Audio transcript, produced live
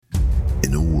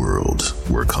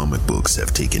where comic books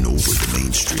have taken over the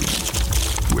mainstream,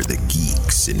 where the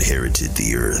geeks inherited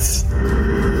the earth,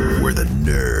 where the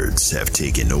nerds have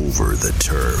taken over the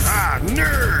turf.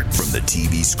 Nerds! From the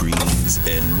TV screens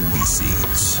and movie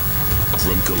scenes.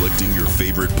 From collecting your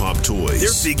favorite pop toys.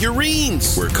 They're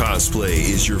figurines! Where cosplay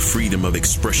is your freedom of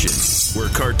expression. Where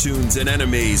cartoons and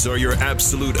animes are your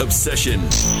absolute obsession.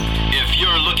 If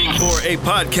you're looking for a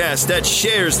podcast that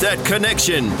shares that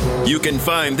connection, you can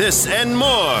find this and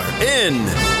more in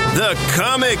the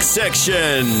comic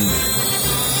section.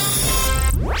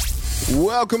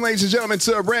 Welcome, ladies and gentlemen,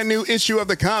 to a brand new issue of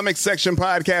the Comic Section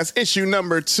Podcast, issue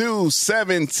number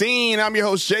 217. I'm your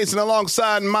host, Jason,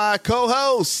 alongside my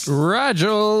co-host,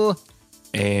 Rigel.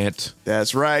 Ant.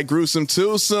 That's right, Gruesome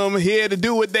Twosome, here to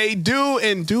do what they do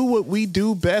and do what we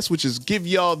do best, which is give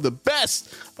y'all the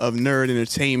best of nerd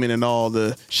entertainment and all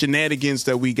the shenanigans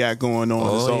that we got going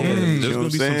on. There's going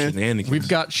to be some shenanigans. We've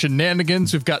got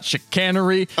shenanigans. We've got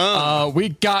chicanery. We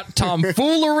got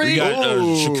tomfoolery. We got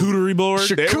charcuterie board.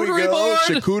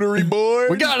 Charcuterie board.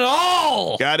 We got it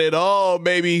all. Got it all,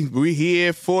 baby. We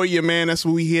here for you, man. That's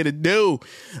what we here to do.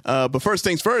 But first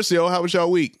things first, yo, how was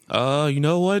y'all week? You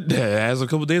know what? As a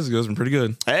couple days ago, it's been pretty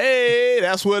good. Hey,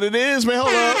 that's what it is, man.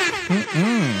 Hold up.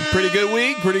 Pretty good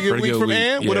week. Pretty good week from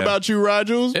Ant. What about you,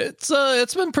 Rogers?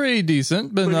 It's been pretty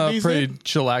decent. Been pretty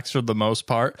chillax for the most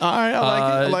part. All right,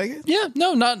 I like it. Yeah,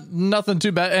 no, nothing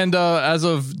too bad. And as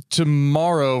of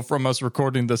tomorrow, from us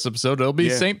recording this episode, it'll be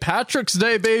St. Patrick's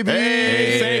Day, baby.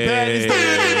 Hey, St. Patrick's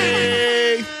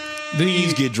Day.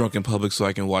 Please get drunk in public so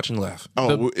I can watch and laugh.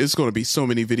 It's going to be so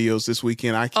many videos this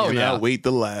weekend. I cannot wait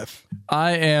to laugh.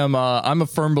 I'm a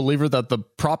firm believer that the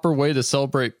proper way to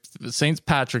celebrate St.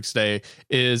 Patrick's Day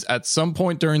is at some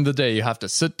point during the day you have to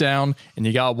sit down and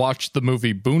you gotta watch the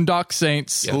movie Boondock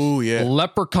Saints,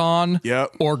 Leprechaun,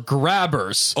 or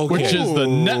Grabbers, which is the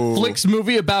Netflix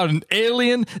movie about an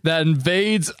alien that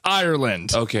invades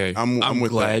Ireland. Okay, I'm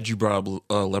glad you brought up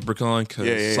Leprechaun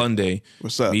because Sunday,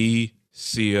 what's up? Me,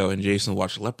 CEO, and Jason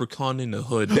watched Leprechaun in the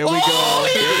Hood. There we go.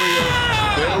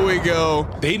 There we go.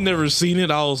 They'd never seen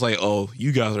it. I was like, oh,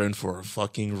 you guys are in for a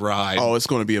fucking ride. Oh, it's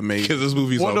going to be amazing. Because this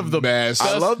movie's one of the best.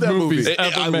 I love that movie.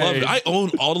 I love it. I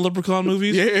own all the Leprechaun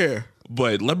movies. Yeah.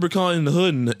 But Leprechaun in the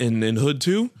Hood and in Hood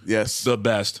 2, yes, the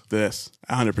best. Yes,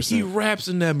 100%. He raps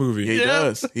in that movie. He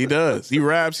does. He does. He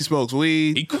raps. He smokes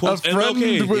weed. He quotes a friend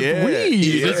with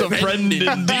weed. It's a friend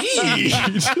indeed.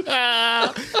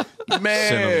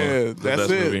 Man, that's it.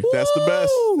 Movie. That's the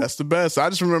best. That's the best. I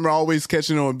just remember always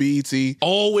catching it on BET.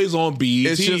 Always on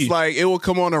BET. It's just like it will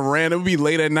come on a random. It would be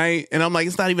late at night, and I'm like,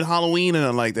 it's not even Halloween and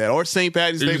nothing like that, or St.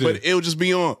 Patrick's Day, but it will just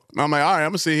be on. I'm like, all right, I'm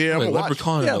gonna sit here. I'm gonna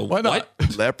Leprechaun. watch. Why not?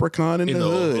 Leprechaun in the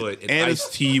Hood. And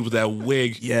Ice-T with that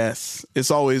wig. Yes, it's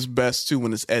always best too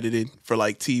when it's edited for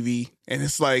like TV, and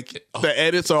it's like the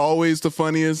edits are always the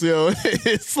funniest. Yo,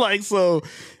 it's like so.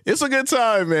 It's a good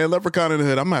time, man. Leprechaun in the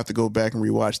Hood. I'm gonna have to go back and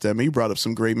rewatch that. Man, you brought up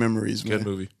some great memories, man. Good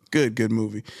movie. Good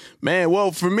movie, man.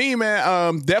 Well, for me,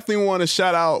 man, definitely want to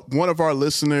shout out one of our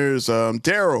listeners,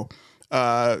 Daryl.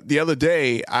 The other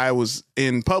day, I was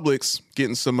in Publix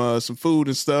getting some food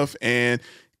and stuff, and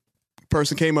a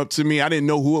person came up to me. I didn't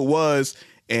know who it was,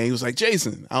 and he was like,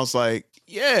 "Jason." I was like,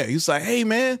 "Yeah." He was like, "Hey,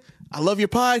 man, I love your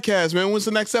podcast, man. When's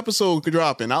the next episode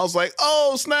dropping?" I was like,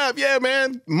 "Oh, snap. Yeah,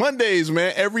 man. Mondays,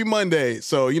 man. Every Monday."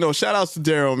 So, shout outs to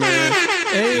Daryl, man.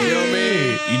 Hey. You know what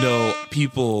I mean?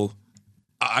 People,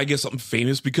 I guess I'm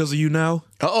famous because of you now.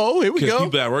 Uh-oh, here we go. Because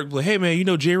people at work be like, hey,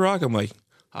 man, J-Rock? I'm like,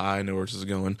 I know where this is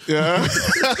going. Yeah.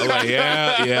 I'm like,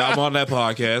 yeah, I'm on that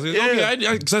podcast.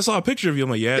 Because I saw a picture of you. I'm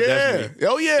like, that's me.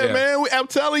 Oh, yeah, man. I'm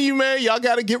telling you, man, y'all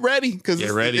got to get ready because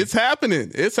it's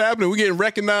happening. It's happening. We're getting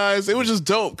recognized. It was just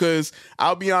dope because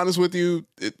I'll be honest with you,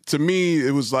 to me,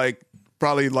 it was like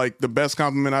probably like the best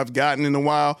compliment I've gotten in a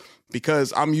while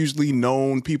because I'm usually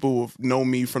known. People know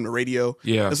me from the radio.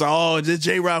 Yeah. It's like, oh, this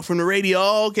J-Rock from the radio.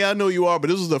 Oh, okay, I know you are. But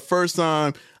this was the first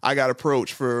time I got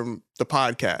approached from the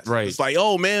podcast. Right. It's like,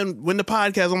 oh, man, when the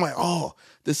podcast, I'm like, oh,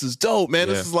 this is dope, man.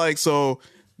 This is like, so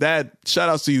that shout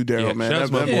outs to you, Daryl, man. Shout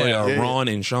outs to my boy, Ron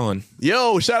and Sean.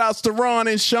 Yo, shout outs to Ron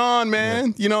and Sean, man.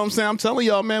 Yeah. You know what I'm saying? I'm telling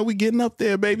y'all, man, we getting up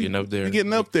there, baby. We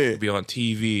getting up there. Be on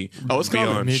TV. Oh, it's coming.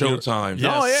 Be on Showtime.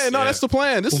 Yes. Oh, yeah, no, that's the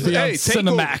plan. This is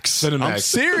Cinemax. I'm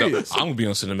serious. No, I'm gonna be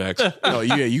on Cinemax. Oh,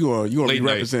 yeah, you gonna be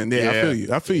representing. Yeah,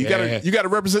 I feel you. You gotta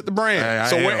represent the brand.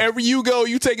 So wherever you go,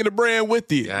 you taking the brand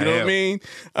with you. You know what I mean?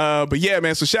 But yeah,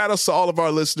 man. So shout outs to all of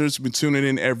our listeners who've been tuning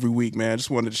in every week, man. I just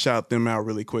wanted to shout them out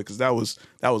really quick because that was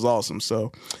that was awesome.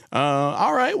 So,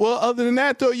 all right. Well, other than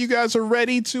that, though, you guys are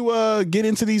ready to get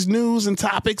into these news and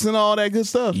topics and all that good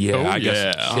stuff. Yeah, I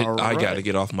guess shit, All I right. got to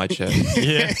get off my chest.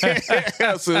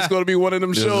 So it's going to be one of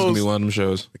them This is gonna shows. be one of them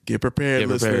shows. Get prepared, Get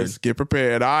listeners. prepared. Get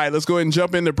prepared. All right, let's go ahead and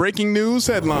jump into breaking news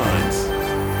headlines.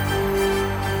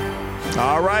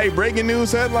 All right, breaking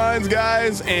news headlines,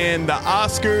 guys, and the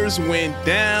Oscars went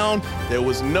down. There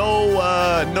was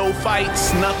no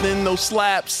fights, nothing, no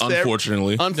slaps.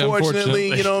 Unfortunately.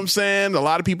 Unfortunately, you know what I'm saying? A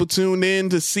lot of people tuned in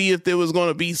to see if there was going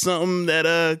to be something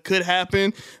that could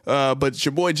happen. But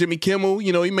your boy Jimmy Kimmel,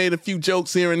 he made a few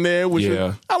jokes here and there, which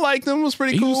I liked them. It was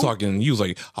pretty cool. He was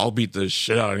like, I'll beat the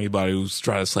shit out of anybody who's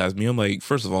trying to slap me. I'm like,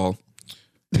 first of all,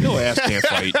 no ass can't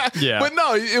fight. Yeah. But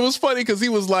no, it was funny because he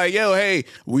was like, yo, hey,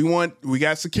 we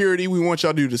got security. We want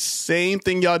y'all to do the same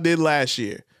thing y'all did last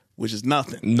year, which is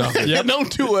nothing. Nothing. Don't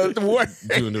do a word.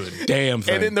 Doing a damn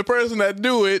thing. And then the person that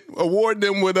do it award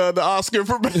them with the Oscar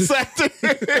for Best Actor.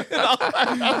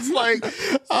 I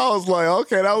was like,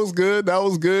 okay, that was good. That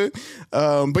was good.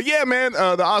 But yeah, man,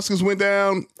 the Oscars went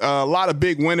down. A lot of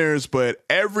big winners, but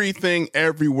Everything,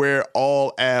 Everywhere,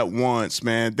 All at Once,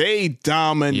 man. They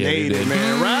dominated, did.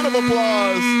 man. Round of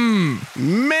applause.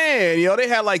 Man, they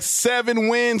had like 7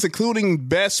 wins, including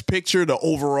Best Picture, the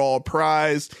overall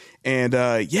prize. And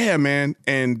yeah, man.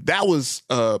 And that was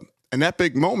an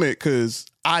epic moment because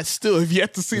I still have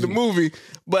yet to see the movie,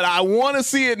 but I want to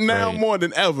see it now more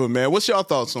than ever, man. What's y'all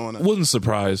thoughts on it? Wasn't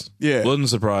surprised. Yeah. Wasn't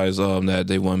surprised that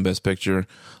they won Best Picture.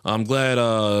 I'm glad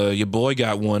your boy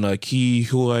got one, Ki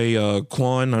Hui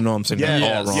Kwan. I know I'm saying that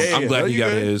all wrong. Yeah, I'm glad no, he you got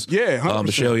good. his. Yeah, 100%.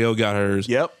 Michelle Yeoh got hers.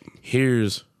 Yep.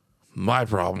 Here's my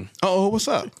problem. Oh, what's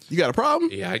up? You got a problem?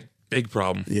 Yeah, big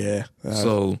problem. Yeah.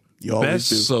 So, you always best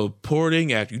do.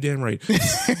 supporting actor. You damn right.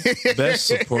 Best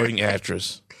supporting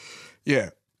actress Yeah.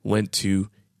 went to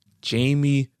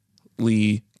Jamie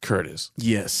Lee Curtis,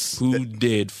 Yes. who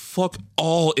did fuck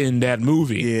all in that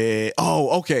movie. Yeah.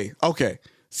 Oh, okay. Okay.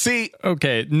 See,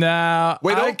 Okay, now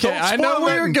Wait, don't I know spoil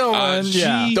where you're nothing.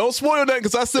 going. don't spoil that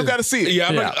because I still got to see it.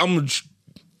 Yeah, I'm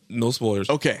no spoilers.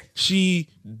 Okay. She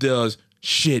does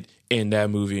shit in that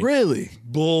movie. Really?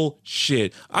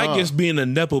 Bullshit. I guess being a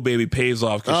Nepo baby pays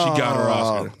off because she got her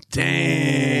Oscar.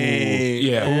 Dang.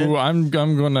 Yeah. Ooh, I'm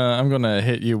gonna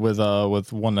hit you with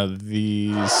one of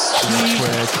these.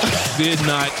 Quick. Did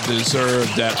not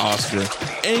deserve that Oscar.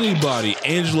 Anybody,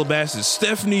 Angela Bassett,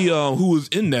 Stephanie, who was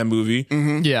in that movie,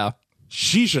 Yeah.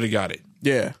 she should have got it.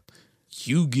 Yeah.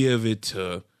 You give it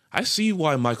to. I see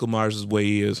why Michael Myers is the way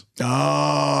he is. Oh,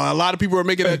 a lot of people are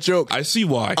making that joke. I see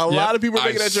why. A lot of people are I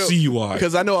making that joke. see why.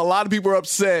 Because I know a lot of people are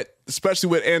upset, especially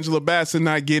with Angela Bassett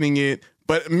not getting it.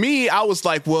 But me, I was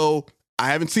like, well, I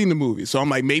haven't seen the movie. So I'm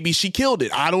like, maybe she killed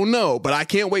it. I don't know. But I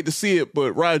can't wait to see it.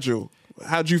 But Rigel,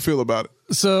 how'd you feel about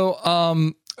it? So,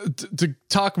 to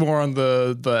talk more on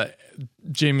the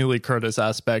Jamie Lee Curtis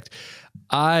aspect,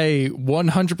 I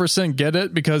 100% get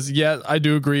it because, yeah, I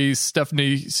do agree.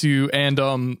 Stephanie Sue and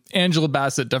Angela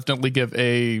Bassett definitely give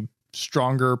a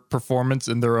stronger performance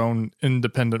in their own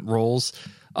independent roles.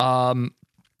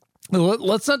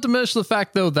 Let's not diminish the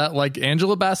fact, though, that like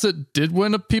Angela Bassett did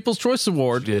win a People's Choice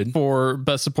Award for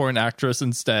Best Supporting Actress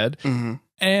instead. Mm-hmm.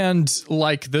 And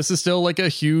like this is still like a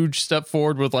huge step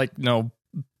forward with like,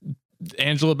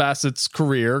 Angela Bassett's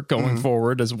career going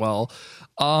forward as well.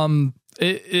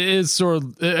 It is sort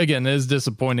of, again, it is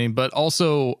disappointing, but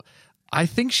also I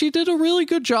think she did a really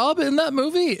good job in that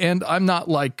movie, and I'm not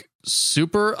like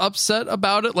super upset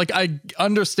about it. Like I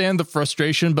understand the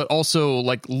frustration, but also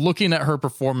like looking at her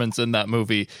performance in that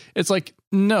movie, it's like,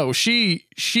 no, she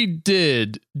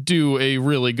did do a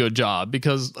really good job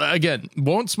because, again,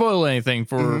 won't spoil anything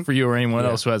for you or anyone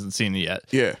else who hasn't seen it yet.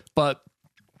 Yeah. But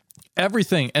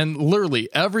everything, and literally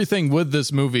everything with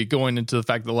this movie going into the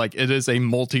fact that like it is a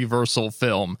multiversal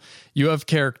film. You have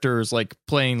characters like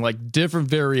playing like different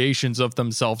variations of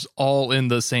themselves all in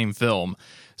the same film.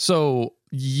 So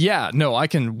yeah, no, I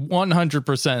can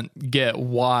 100% get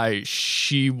why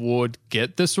she would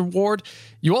get this award.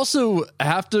 You also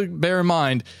have to bear in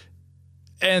mind,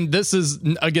 and this is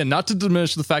again not to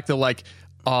diminish the fact that like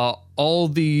all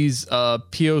these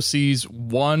POCs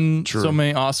won so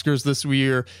many Oscars this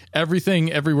year.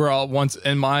 Everything, Everywhere, All at Once,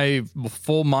 in my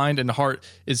full mind and heart,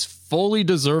 is fully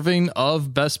deserving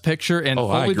of Best Picture and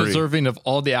fully deserving of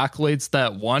all the accolades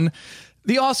that won.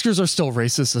 The Oscars are still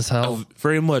racist as hell.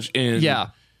 Very much. And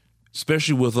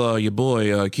especially with your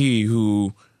boy, Key,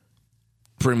 who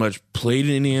pretty much played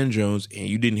Indiana Jones, and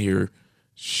you didn't hear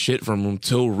shit from him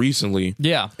till recently.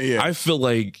 Yeah. I feel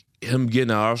like him getting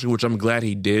an Oscar, which I'm glad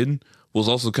he did, was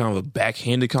also kind of a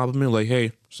backhanded compliment. Like,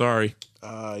 hey, sorry.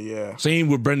 Yeah. Same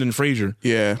with Brendan Fraser.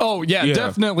 Yeah. Oh yeah,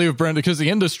 definitely with Brendan, because the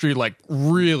industry like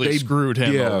really screwed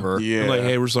him over. Yeah. I'm like,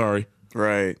 hey, we're sorry.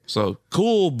 Right. So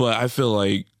cool, but I feel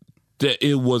like that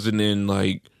it wasn't in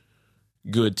like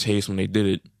good taste when they did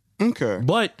it. Okay.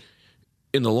 But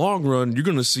in the long run, you're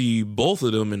gonna see both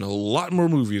of them in a lot more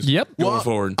movies. Going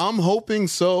forward. I'm hoping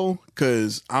so,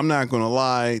 because I'm not gonna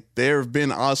lie, there have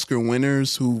been Oscar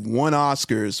winners who won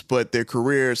Oscars, but their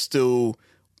career still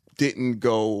didn't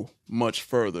go much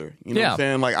further. You know what I'm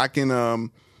saying? Like I can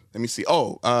let me see.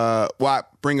 I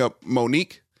bring up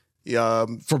Monique.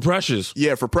 For Precious.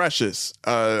 Yeah, for Precious.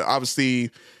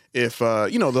 Obviously, if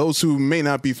those who may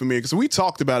not be familiar, because we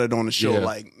talked about it on the show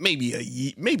like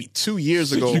maybe 2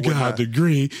 years ago. You got a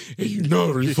degree and you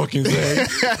know what you fucking say.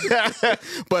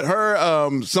 But her,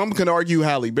 some can argue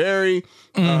Halle Berry.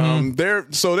 There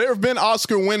have been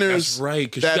Oscar winners. That's right,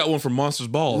 because she got one from Monsters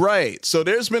Ball. Right. So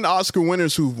there's been Oscar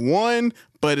winners who've won,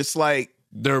 but it's like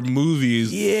their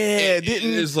movies. Yeah,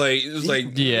 it's like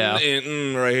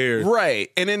right here. Right.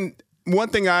 And then one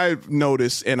thing I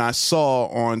noticed and I saw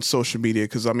on social media,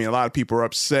 because I mean a lot of people are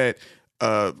upset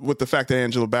with the fact that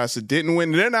Angela Bassett didn't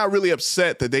win. They're not really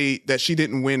upset that she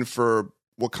didn't win for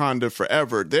Wakanda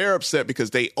Forever. They're upset because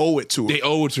they owe it to her. They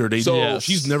owe it to her.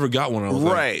 She's never got one.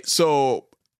 Right. So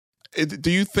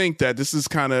do you think that this is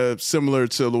kind of similar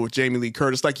to Jamie Lee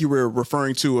Curtis, like you were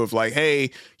referring to, of like,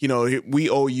 hey, we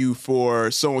owe you for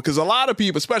someone? Because a lot of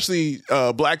people, especially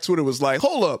Black Twitter, was like,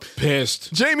 hold up,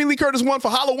 pissed. Jamie Lee Curtis won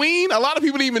for Halloween. A lot of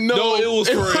people didn't even know. No, it was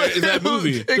for that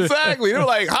movie. Exactly. They were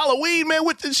like, Halloween, man.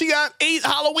 She got 8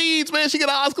 Halloweens, man. She got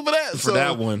an Oscar for that. For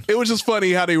that one. It was just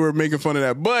funny how they were making fun of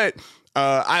that. But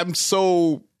I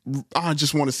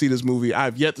just want to see this movie.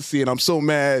 I've yet to see it. I'm so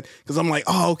mad because I'm like,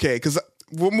 oh, okay. Because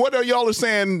from what y'all are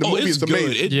saying, the movie is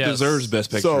amazing. It deserves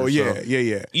Best Picture. So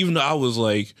yeah. Even though I was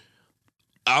like,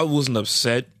 I wasn't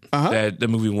upset that the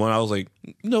movie won. I was like,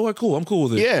 you know what? Cool. I'm cool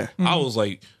with it. Yeah. I was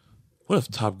like, what if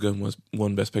Top Gun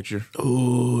won Best Picture?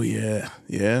 Oh yeah.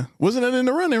 Wasn't it in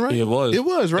the running? Right. Yeah, it was. It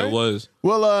was right. It was.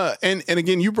 Well, and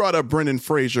again, you brought up Brendan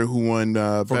Fraser, who won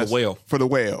for The Whale. For The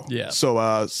Whale. Yeah.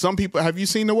 So some people, have you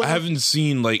seen The Whale? I haven't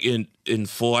seen like in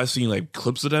full. I've seen like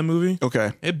clips of that movie.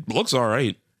 Okay. It looks all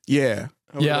right. Yeah.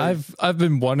 Yeah, I've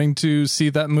been wanting to see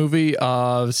that movie.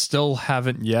 Still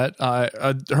haven't yet.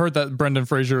 I heard that Brendan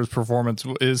Fraser's performance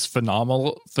is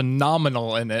phenomenal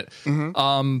in it.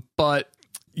 But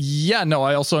yeah, no,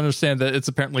 I also understand that it's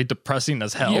apparently depressing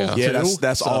as hell. Yeah,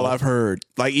 that's all I've heard.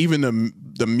 Like even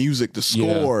the music, the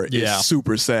score is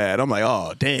super sad. I'm like,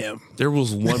 oh damn. There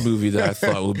was one movie that I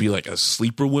thought would be like a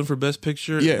sleeper win for Best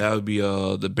Picture. Yeah, that would be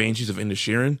the Banshees of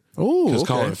Inisherin. Oh, because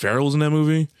Colin Farrell was in that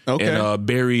movie. Okay, and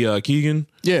Barry Keoghan.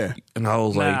 Yeah, and I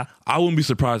was like, I wouldn't be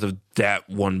surprised if that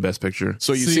won Best Picture.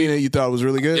 So you seen it? You thought it was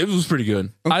really good? It was pretty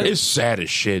good. Okay. It's sad as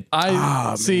shit.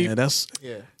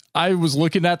 I was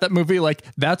looking at that movie like,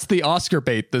 that's the Oscar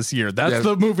bait this year. That's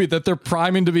the movie that they're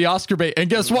priming to be Oscar bait. And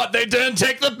guess what? They didn't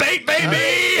take the bait,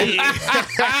 baby!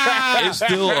 It's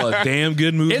still a damn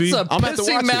good movie. It's a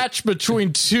pissing match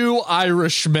between two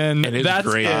Irishmen. And it's that's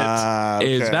great.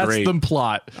 That's great. the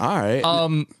plot. All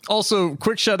right. Also,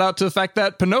 quick shout out to the fact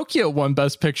that Pinocchio won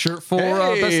Best Picture for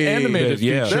Best Animated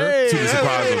Feature. To the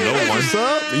surprise of no one. What's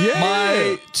up? Yeah.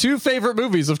 My two favorite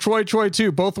movies of Troy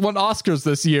 2 both won Oscars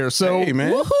this year. So, hey,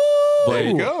 man. woohoo! There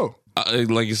you go.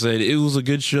 Like I said, it was a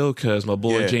good show because my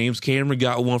boy James Cameron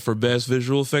got one for Best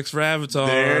Visual Effects for Avatar.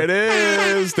 There it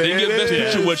is. They get Best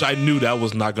Picture, which I knew that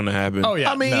was not going to happen. Oh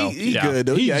yeah, I mean, he's good.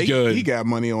 Though. He's good. He got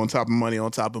money on top of money on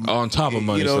top of money. On top of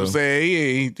money. You know what I'm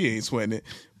saying? He ain't sweating it.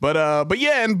 But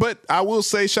I will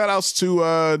say shout outs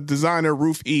to designer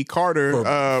Ruth E. Carter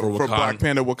for Black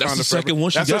Panther Wakanda. That's the second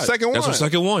one she got. That's her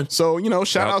second one. So,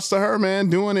 shout outs to her, man,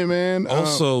 doing it, man.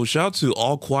 Also, shout out to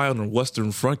All Quiet on the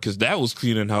Western Front because that was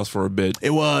cleaning house for a bit.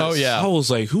 It was. Oh, yeah. I was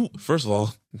like, first of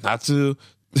all, not to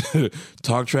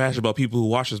talk trash about people who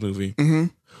watch this movie.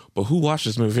 But who watched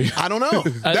this movie? I don't know.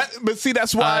 But see,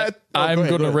 that's why I'm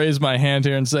going to raise my hand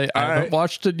here and say I haven't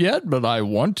watched it yet, but I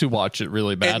want to watch it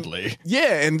really badly.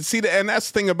 And see, and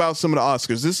that's the thing about some of the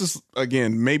Oscars. This is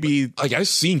again maybe like I've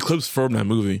seen clips from that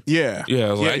movie.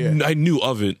 I knew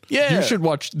of it. Yeah, you should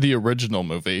watch the original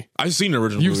movie. I've seen the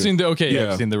original. You've movie. seen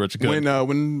you've seen the original.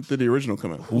 When did the original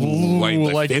come out?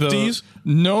 Like 50s?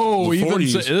 No, even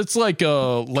 40s. It's like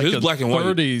a black and white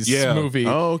 30s movie.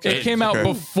 Oh, okay. It came out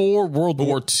before World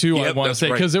War II, I want to say,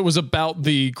 because it was about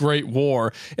the Great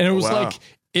War. And it was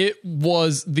it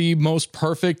was the most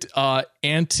perfect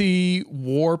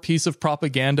anti-war piece of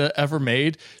propaganda ever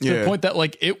made, to the point that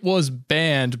like it was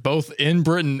banned both in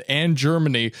Britain and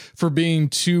Germany for being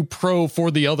too pro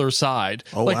for the other side.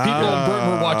 People in Britain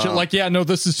were watching like, yeah, no,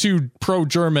 this is too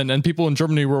pro-German, and people in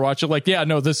Germany were watching like, yeah,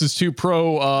 no, this is too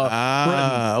pro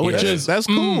Britain, which is that's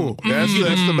cool. That's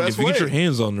the best If you way. get your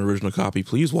hands on the original copy,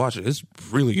 please watch it. It's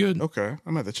really good. Okay, I'm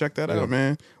gonna have to check that out,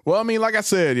 man. Well, I mean, like I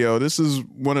said, yo, this is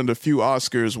one of the few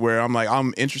Oscars where I'm like,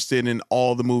 I'm interested in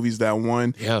all the movies that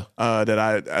won. Yeah. That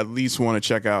I at least want to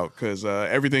check out, because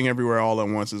Everything Everywhere All at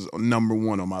Once is number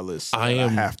one on my list. I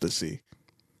have to see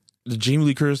the Jamie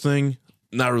Lee Curtis thing.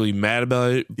 Not really mad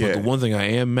about it, but the one thing I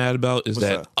am mad about is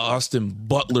that Austin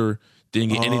Butler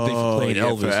didn't get anything for playing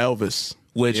Elvis. For Elvis,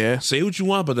 which say what you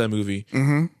want about that movie,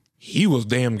 he was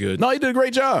damn good. No, he did a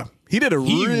great job. He did a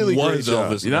really great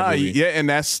job. Elvis in that movie. Yeah, and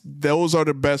those are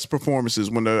the best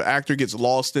performances. When the actor gets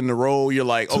lost in the role, you're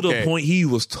like, to the point he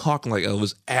was talking like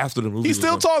Elvis after the movie. He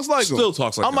still talks like him. Still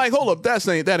talks like I'm him. like, hold up,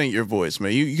 that ain't your voice,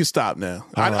 man. You can stop now.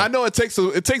 I know it takes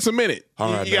a minute.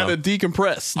 All right, you got to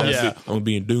decompress. I'm gonna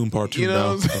be in Doom Part 2 You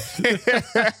know now. what I'm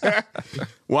saying?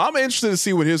 Well, I'm interested to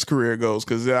see what his career goes,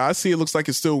 because I see it looks like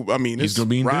it's still. I mean, He's it's gonna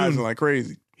be in rising Dune. like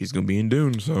crazy. He's gonna be in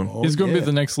Dune, so he's going to be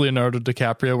the next Leonardo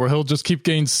DiCaprio, where he'll just keep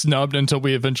getting snubbed until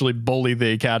we eventually bully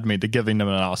the Academy to giving him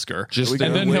an Oscar. just and stay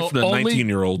then away he'll from the only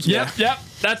 19-year-olds. Yep,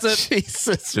 that's it.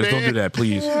 Jesus, Just don't do that,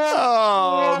 please.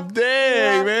 Oh,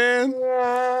 dang, man.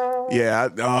 Yeah.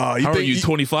 How are you,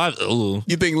 25? Ugh.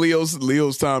 You think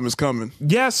Leo's time is coming?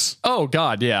 Yes. Oh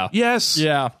God, yeah, Yes.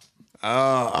 yeah.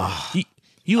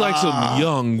 He likes them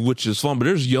young, which is fun, but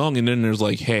there's young, and then there's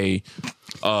like, hey,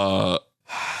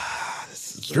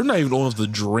 you're not even old enough to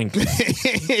drink.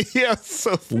 Yeah,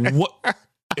 so What?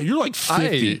 You're like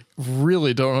 50. I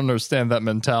really don't understand that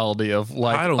mentality of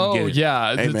like, I don't get it.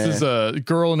 yeah, Hey, this is a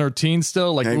girl in her teens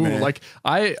still. Like, Hey, ooh, man. like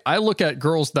I look at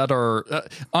girls that are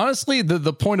honestly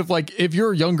the point of like, if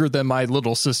you're younger than my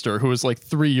little sister who is like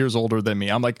 3 years older than me,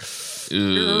 I'm like,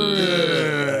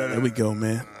 there we go,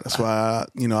 man. That's why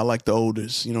I like the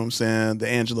olders. You know what I'm saying? The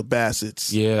Angela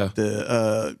Bassett's. Yeah.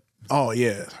 The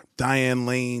Diane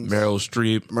Lane's. Meryl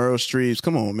Streep's.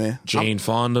 Come on, man. Jane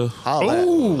Fonda.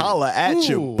 Holla at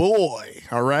your boy.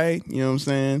 All right. You know what I'm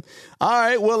saying? All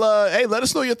right. Well, hey, let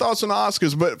us know your thoughts on the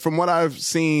Oscars. But from what I've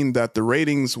seen, that the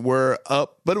ratings were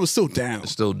up, but it was still down.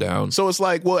 It's still down. So it's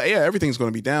like, well, yeah, everything's going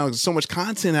to be down. There's so much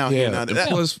content out here now. And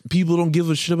plus, people don't give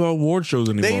a shit about award shows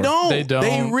anymore. They don't. They don't.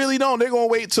 They really don't. They're going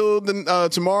to wait till the,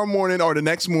 tomorrow morning or the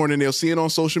next morning. They'll see it on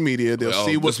social media. They'll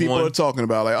see what people are talking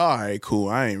about. Like, all right, cool.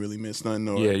 I ain't really missed nothing.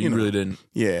 Or, Yeah, you really didn't.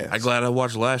 Yeah. I'm glad I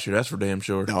watched last year. That's for damn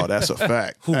sure. Oh, that's a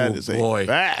fact. That is a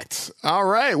fact. All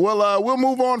right. Well, we'll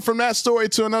move on from that story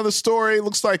to another story.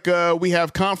 Looks like we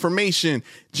have confirmation.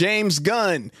 James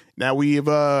Gunn. Now, we've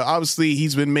obviously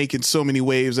he's been making so many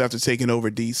waves after taking over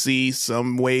DC.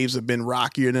 Some waves have been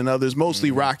rockier than others, mostly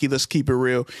rocky. Let's keep it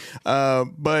real.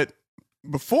 But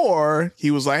before,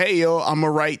 he was like, hey, yo, I'm going to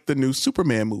write the new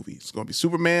Superman movie. It's going to be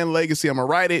Superman Legacy. I'm going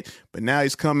to write it. But now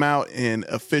he's come out and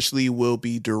officially will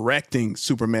be directing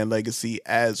Superman Legacy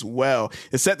as well.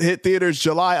 It's set to hit theaters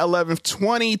July 11th,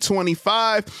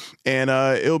 2025. And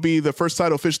it'll be the first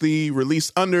title officially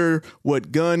released under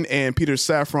what Gunn and Peter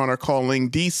Safran are calling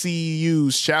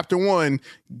DCU's Chapter 1,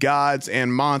 Gods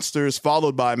and Monsters,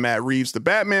 followed by Matt Reeves' The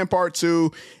Batman Part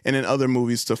 2, and then other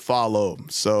movies to follow.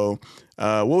 So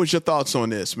what was your thoughts on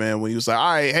this, man? When he was like,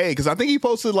 all right, hey, because I think he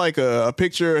posted like a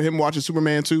picture of him watching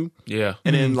Superman 2. Yeah.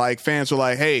 And then like fans were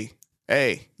like, hey,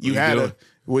 you had a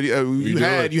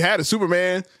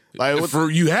Superman. Like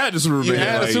You had the Superman. you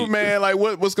had a Superman. Like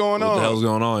what's going on? What the hell's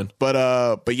going on?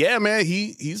 But yeah, man,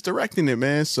 he's directing it,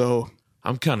 man. So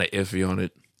I'm kind of iffy on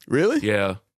it. really?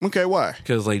 Yeah. Okay, why?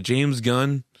 Because like James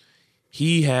Gunn,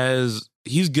 he's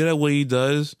good at what he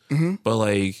does, but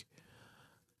like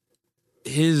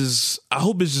I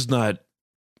hope it's just not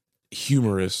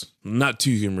humorous, not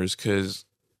too humorous, because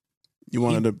You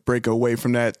wanted to break away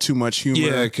from that too much humor.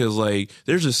 yeah, because like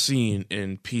there's a scene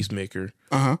in Peacemaker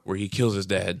where he kills his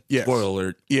dad. Yes. Spoiler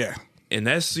alert. Yeah. And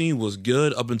that scene was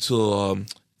good up until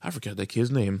I forgot that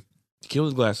kid's name. He killed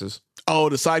his glasses. Oh,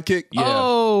 the sidekick? Yeah.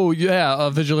 Oh yeah,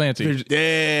 Vigilante.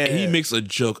 Yeah. And he makes a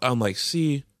joke. I'm like,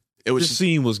 see, It was this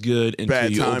scene was good until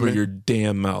bad you open timing. your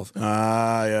damn mouth.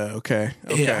 yeah, okay.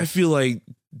 Okay. Yeah, I feel like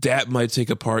that might take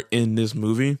a part in this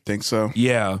movie. Think so.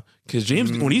 Yeah, because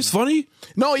James, when he's funny,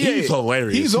 No, yeah. he's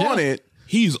hilarious. He's on it.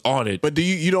 He's on it. But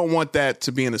you don't want that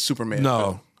to be in a Superman no,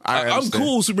 film. I'm understand.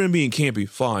 cool with Superman being campy.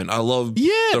 Fine. I love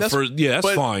that's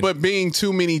that's fine. But being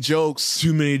too many jokes,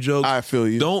 Too many jokes. I feel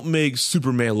you. Don't make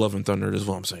Superman Love and Thunder, is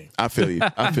what I'm saying. I feel you.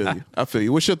 I feel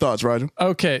you. What's your thoughts, Roger?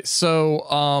 Okay, so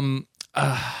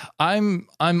I'm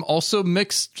also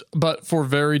mixed, but for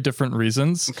very different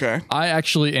reasons. Okay. I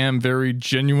actually am very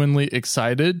genuinely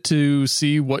excited to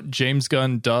see what James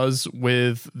Gunn does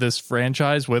with this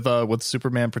franchise, with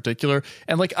Superman in particular.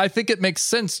 And like, I think it makes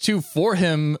sense too for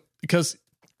him because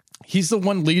he's the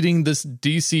one leading this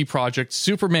DC project.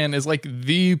 Superman is like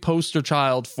the poster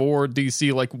child for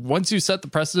DC. Like once you set the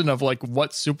precedent of like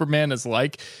what Superman is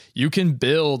like, you can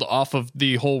build off of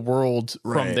the whole world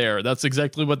from there. That's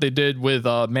exactly what they did with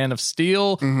Man of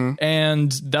Steel.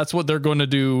 And that's what they're going to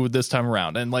do this time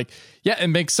around. And like, yeah, it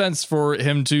makes sense for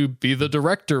him to be the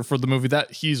director for the movie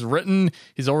that he's written.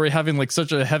 He's already having like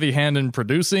such a heavy hand in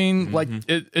producing. Like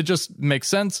it just makes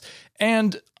sense.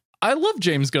 And I love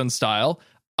James Gunn's style.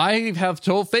 I have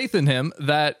total faith in him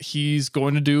that he's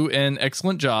going to do an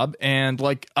excellent job. And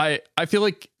like, I feel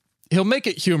like he'll make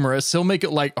it humorous. He'll make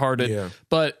it lighthearted,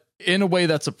 but in a way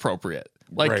that's appropriate.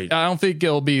 Like, I don't think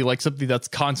it'll be like something that's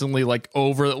constantly like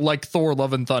over like Thor,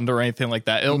 Love and Thunder or anything like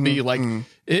that. It'll be like,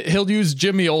 he'll use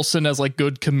Jimmy Olsen as like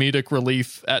good comedic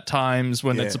relief at times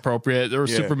when it's appropriate. Or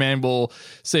Superman will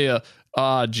say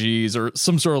geez, or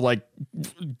some sort of like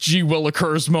G.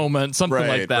 Willikers moment, something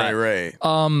like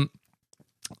that.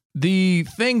 The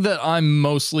thing that I'm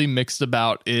mostly mixed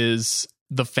about is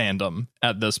the fandom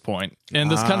at this point.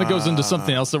 And this kind of goes into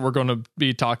something else that we're going to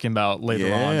be talking about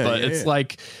later on. But it's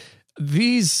like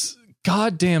these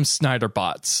goddamn Snyder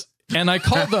bots. And I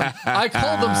call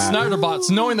them Snyder bots,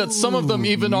 knowing that some of them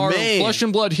even are flesh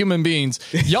and blood human beings.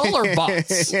 Y'all are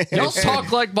bots. Y'all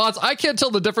talk like bots. I can't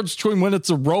tell the difference between when it's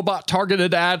a robot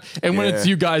targeted ad and when it's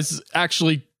you guys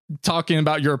actually talking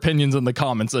about your opinions in the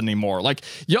comments anymore. Like,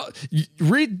 y'all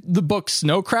read the book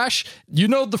Snow Crash. You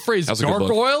know the phrase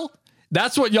gargoyle?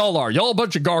 That's what y'all are. Y'all a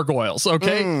bunch of gargoyles,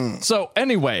 okay? So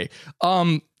anyway,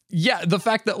 the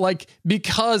fact that like,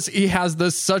 because he has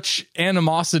this such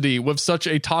animosity with such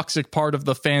a toxic part of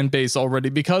the fan base already,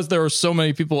 because there are so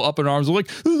many people up in arms like,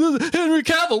 Henry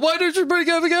Cavill, why didn't you bring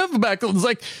Henry Cavill back? It's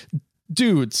like,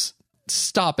 dudes,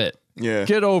 stop it.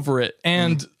 Get over it.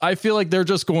 And I feel like they're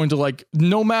just going to like,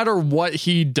 no matter what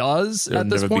he does at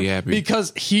this point,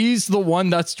 because he's the one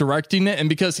that's directing it and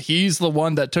because he's the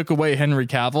one that took away Henry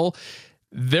Cavill,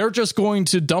 they're just going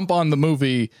to dump on the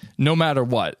movie no matter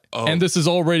what. And this is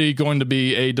already going to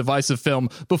be a divisive film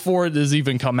before it has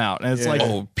even come out. And it's like,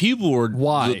 people were,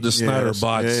 why? The Snyder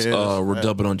bots were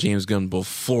dubbing on James Gunn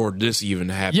before this even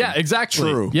happened. Yeah,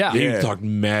 exactly. True. Yeah. They talked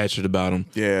mad shit about him.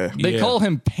 They call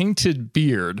him Painted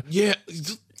Beard.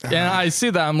 And I see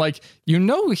that. I'm like,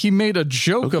 he made a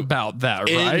joke about that, right?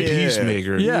 And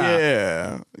Peacemaker.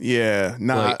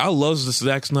 Nah. Like, I love the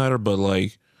Zack Snyder, but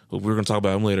like, we're going to talk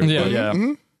about him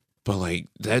later. But like,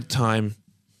 that time,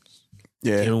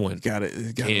 it went. Gotta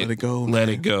let it go. Let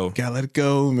it go. Gotta let it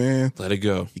go, man. Let it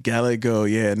go. You gotta let it go.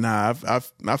 Yeah, nah,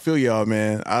 I feel y'all,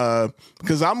 man.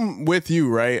 Because I'm with you,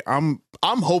 right? I'm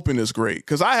hoping it's great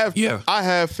because I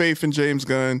have faith in James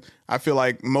Gunn. I feel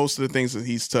like most of the things that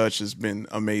he's touched has been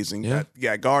amazing. You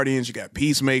got Guardians, you got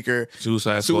Peacemaker,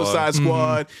 Suicide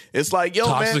Squad. It's like, yo,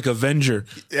 Toxic Avenger.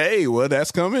 Hey, well,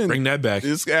 that's coming. Bring that back.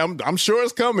 I'm sure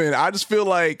it's coming. I just feel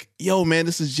like, yo, man,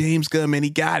 this is James Gunn, man. He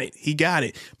got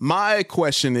it. My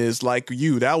question is, like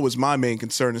you, that was my main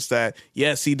concern, is that,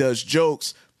 yes, he does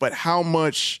jokes, but how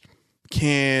much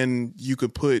you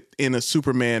could put in a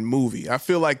Superman movie? I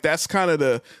feel like that's kind of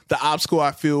the obstacle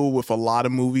I feel with a lot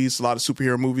of movies, a lot of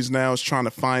superhero movies now, is trying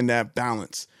to find that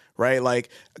balance, right? Like,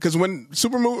 because when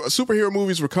superhero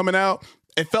movies were coming out,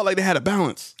 it felt like they had a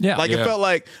balance. It felt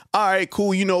like, all right,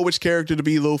 cool, you know which character to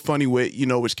be a little funny with, you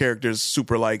know which character is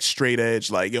super like straight edge,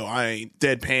 like, yo, I ain't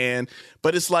deadpan.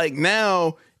 But it's like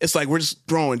now it's like we're just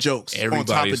throwing jokes on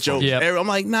top of jokes. I'm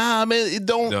like, nah, man, you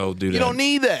don't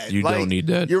need that. You don't need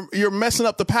that. You're messing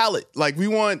up the palette. Like, we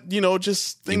want,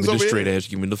 just things over here. Give me the straight edge,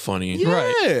 give me the funny. Yeah,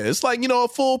 right. It's like, a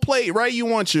full plate, right? You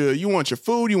want your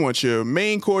food, you want your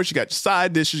main course, you got your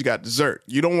side dishes, you got dessert.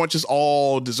 You don't want just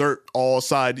all dessert, all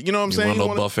side. You know what I'm saying? You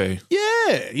want no buffet.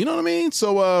 Yeah, you know what I mean?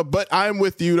 So, but I'm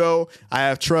with you though. I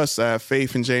have trust, I have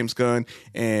faith in James Gunn,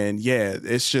 and yeah,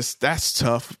 it's just, that's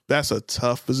tough. That's a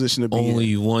tough position to be in.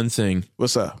 Only one thing.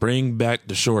 What's up? Bring back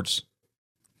the shorts.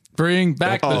 Bring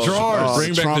back the drawers.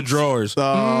 Bring back the drawers.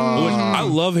 I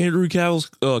love Henry Cavill's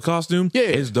costume. Yeah.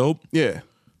 It's dope. Yeah.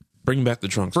 Bring back the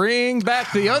trunks. Bring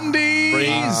back the undies.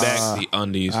 Bring back the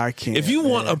undies. I can't. If you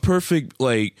want a perfect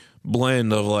like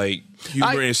blend of like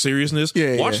humor and seriousness,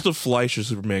 watch the Fleischer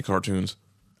Superman cartoons.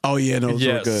 Oh yeah, those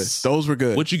were good. Those were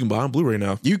good. Which you can buy on Blu-ray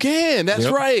now. You can. That's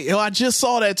right. Yo, I just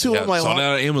saw that too. Yeah, I'm like, saw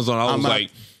that on Amazon. I was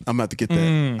like, I'm about to get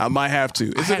that. I might have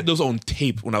to. I had those on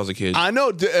tape when I was a kid. I know.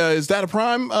 Is that a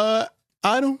Prime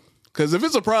item? Because if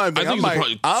it's a Prime thing,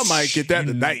 I might get that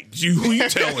tonight. Who you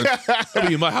telling? I'll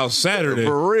be in my house Saturday.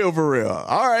 For real, for real.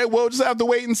 All right, well, just have to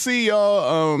wait and see,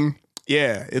 y'all.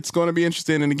 Yeah, it's going to be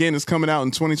interesting. And again, it's coming out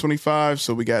in 2025,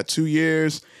 so we got 2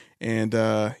 years. And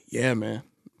yeah, man,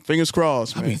 fingers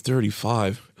crossed. I'll be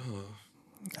 35.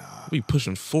 I'll be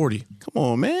pushing 40. Come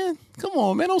on, man.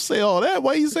 Don't say all that.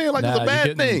 Why are you saying like it's a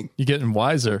bad thing? You're getting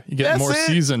wiser. You're getting more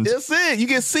seasoned. That's it. You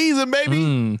get seasoned,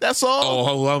 baby. That's all.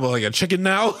 Oh, I'm like a chicken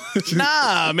now?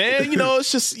 Nah, man.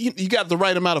 It's just you got the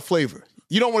right amount of flavor.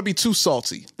 You don't want to be too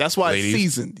salty. That's why it's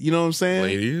seasoned. You know what I'm saying?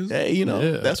 Ladies. Hey,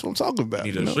 that's what I'm talking about.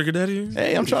 Need a sugar daddy?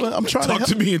 Hey, I'm trying to talk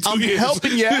to me in 2 years. I'm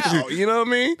helping you out. You know what I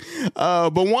mean?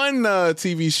 But one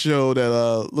TV show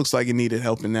that looks like it needed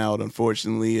helping out,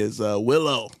 unfortunately, is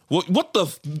Willow. What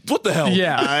the hell?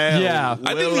 Yeah.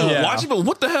 I didn't even watch it, but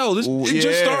what the hell? It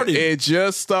just started. It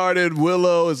just started.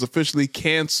 Willow is officially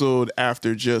canceled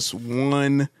after just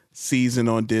one season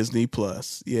on Disney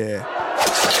Plus. Yeah.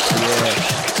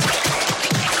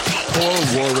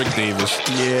 Poor Warwick Davis.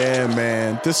 Yeah,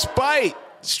 man. Despite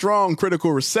strong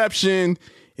critical reception,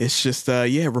 it's just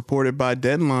reported by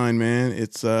Deadline, man.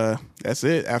 It's that's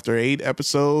it. After 8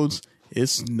 episodes,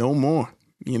 it's no more.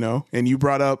 And you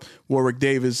brought up Warwick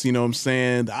Davis, you know what I'm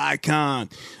saying, the icon.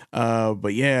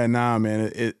 But yeah, nah,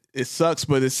 man, it sucks.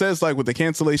 But it says like with the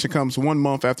cancellation comes 1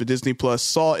 month after Disney Plus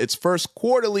saw its first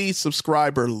quarterly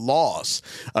subscriber loss.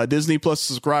 Disney Plus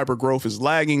subscriber growth is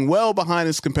lagging well behind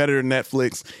its competitor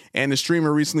Netflix, and the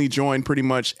streamer recently joined pretty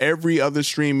much every other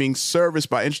streaming service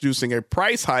by introducing a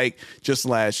price hike just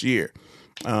last year.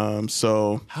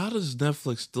 So how does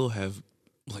Netflix still have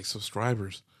like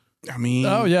subscribers? I mean,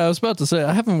 oh yeah, I was about to say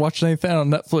I haven't watched anything on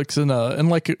Netflix in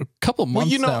like a couple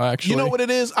months now. Actually, you know what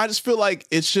it is? I just feel like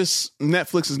it's just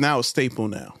Netflix is now a staple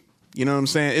now. You know what I'm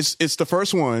saying? It's the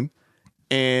first one,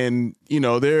 and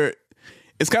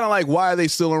it's kind of like why are they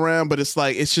still around? But it's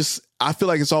like I feel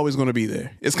like it's always going to be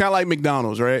there. It's kind of like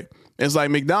McDonald's, right? It's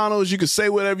like McDonald's. You can say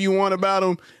whatever you want about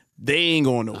them. They ain't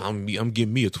going nowhere. I'm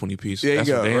getting me a 20-piece. There you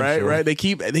go. Right. They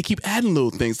keep adding little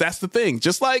things. That's the thing.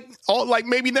 Just like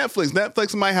maybe Netflix.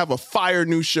 Netflix might have a fire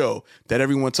new show that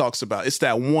everyone talks about. It's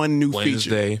that one new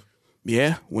Wednesday. feature.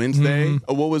 Yeah, Wednesday.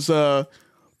 Mm-hmm. What was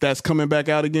that's coming back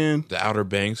out again? The Outer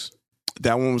Banks.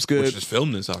 That one was good. Which is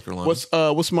filmed in South Carolina.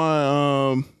 What's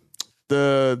my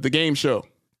the game show?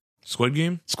 Squid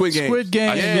Game? Squid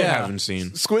Game. I haven't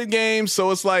seen Squid Game.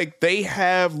 So it's like they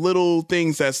have little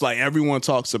things that's like everyone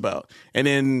talks about, and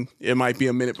then it might be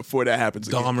a minute before that happens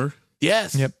again. Dahmer.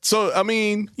 Yes. Yep. So I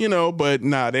mean, but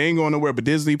nah, they ain't going nowhere. But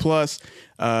Disney Plus,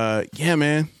 yeah,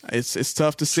 man, it's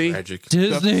tough to see. Tragic.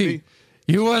 Disney.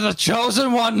 You were the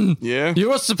chosen one. Yeah. You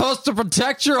were supposed to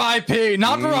protect your IP,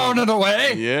 not throw it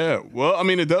away. Yeah. Well, I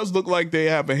mean, it does look like they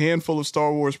have a handful of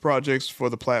Star Wars projects for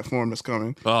the platform that's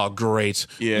coming. Oh, great.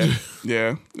 Yeah.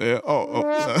 Yeah.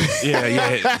 Oh.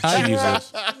 Yeah.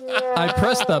 Jesus. I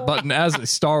pressed that button as a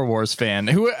Star Wars fan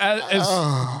who is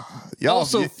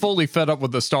also fully fed up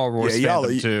with the Star Wars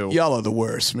fandom too. Y'all are the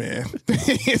worst, man.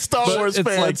 Star Wars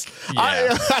fans.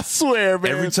 I swear,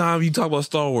 man. Every time you talk about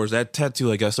Star Wars, that tattoo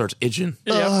like starts itching.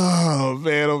 Yep. Oh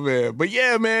man. But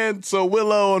yeah, man. So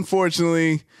Willow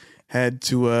unfortunately had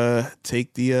to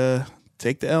take the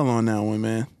L on that one,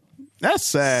 man. That's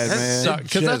sad, man.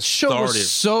 Because that show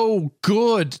was so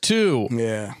good too.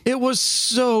 Yeah. It was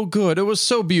so good. It was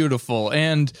so beautiful.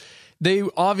 And they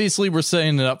obviously were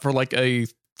setting it up for like a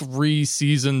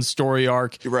 3-season story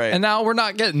arc. Right. And now we're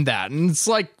not getting that. And it's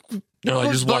like, no,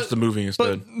 I just watched the movie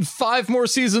instead. But 5 more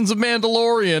seasons of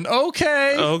Mandalorian.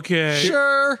 Okay.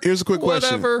 Sure. Here's a quick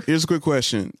question. Whatever. Here's a quick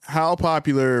question. How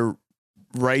popular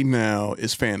right now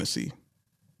is fantasy?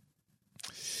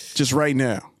 Just right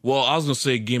now. Well, I was going to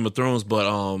say Game of Thrones, but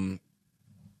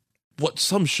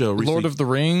some show recently Lord of the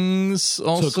Rings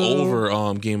also took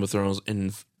over Game of Thrones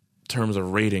in terms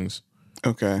of ratings.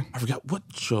 Okay. I forgot what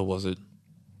show was it.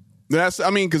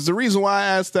 Because the reason why I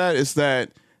asked that is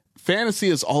that fantasy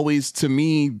has always, to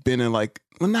me, been in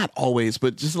not always,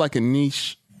 but just like a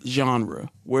niche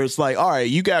genre where it's like, all right,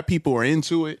 you got people who are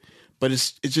into it, but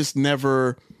it's just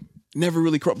never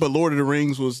really. But Lord of the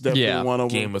Rings was definitely one of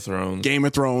them. Game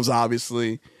of Thrones,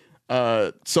 obviously.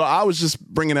 So I was just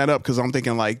bringing that up because I'm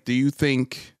thinking, like, do you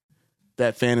think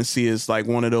that fantasy is like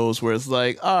one of those where it's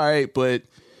like, all right, but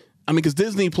because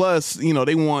Disney Plus,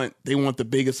 they want the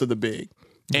biggest of the big.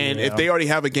 And if they already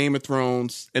have a Game of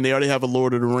Thrones and they already have a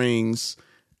Lord of the Rings,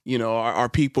 are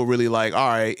people really like, all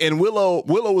right? And Willow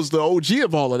was the OG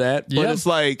of all of that. But it's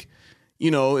like,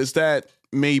 is that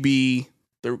maybe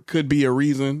there could be a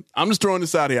reason? I'm just throwing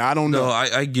this out here. I don't know. No,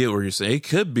 I get what you're saying. It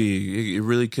could be. It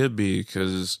really could be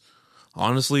because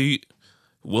honestly,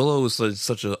 Willow is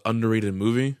such an underrated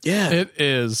movie. Yeah. It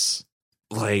is.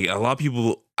 Like, a lot of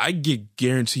people, I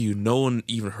guarantee you, no one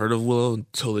even heard of Willow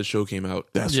until this show came out.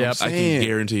 That's Yep. what I'm I saying. can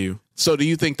guarantee you. So do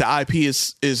you think the IP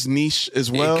is niche as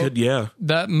well? It could, yeah.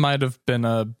 That might have been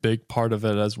a big part of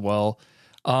it as well.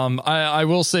 I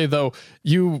will say, though,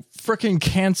 you freaking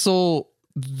cancel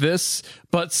this,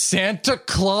 but Santa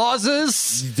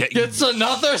Clauses gets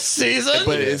another season?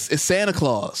 But it's Santa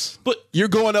Claus. But You're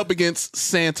going up against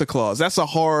Santa Claus. That's a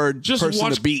hard just person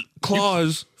watch to beat.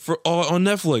 Claus on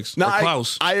Netflix. Now, or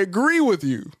Klaus. I agree with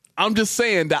you. I'm just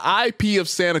saying the IP of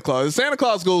Santa Claus. Santa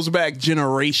Claus goes back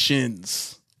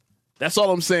generations. That's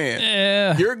all I'm saying.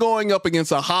 Yeah. You're going up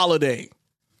against a holiday.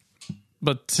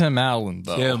 But Tim Allen,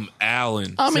 though. Tim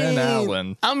Allen. Tim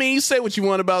Allen. I mean, you say what you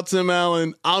want about Tim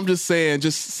Allen. I'm just saying,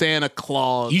 just Santa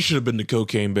Claus. He should have been the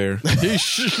cocaine bear.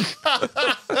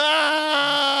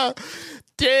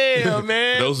 Damn,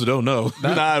 man. For those who don't know.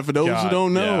 For those who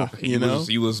don't know, Yeah,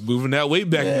 he was moving that way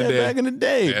back in the day. back in the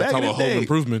day. Yeah, back talking in the about home day.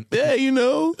 improvement. Yeah,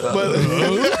 But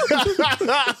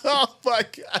oh my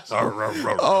gosh.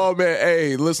 Oh man,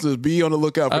 hey, listeners, be on the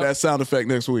lookout for that sound effect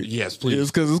next week. Yes, please.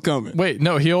 It's because it's coming. Wait,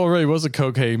 no, he already was a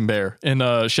cocaine bear in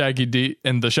the Shaggy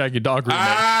Dog remake.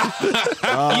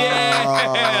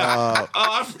 Yeah.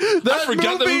 I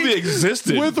forgot the movie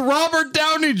existed. With Robert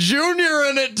Downey Jr.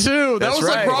 in it too. That That's was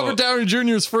right. like Robert Downey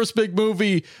Jr.'s first big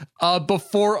movie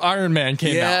before Iron Man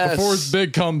came out, before his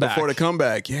big comeback. Before the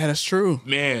comeback. Yeah, that's true.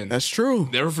 Man, That's true.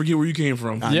 never forget where you came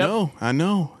from. I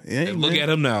know. Yeah, And look at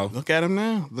him now. Look at him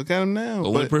now. The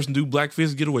only person to do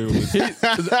blackface get away with it.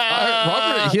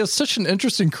 Robert, he has such an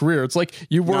interesting career. It's like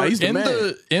you were he's the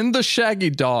man. in the Shaggy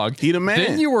Dog. He the man.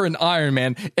 Then you were an Iron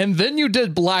Man, and then you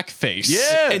did blackface.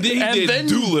 Yeah. And then he did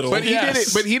Doolittle. But he did it.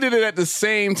 But he did it at the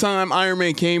same time Iron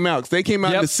Man came out. 'Cause they came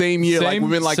out in the same year, like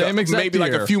within like maybe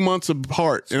like a few months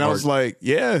apart. And I was like,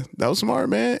 yeah, that was smart,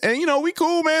 man. And we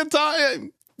cool, man.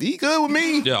 He good with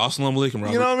me. Yeah, assalamu alaikum,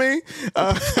 Robert. You know what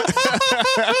I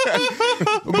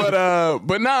mean?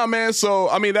 But nah, man. So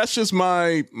I mean, that's just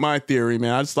my theory,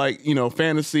 man. I just like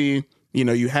fantasy.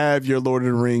 You have your Lord of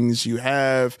the Rings, you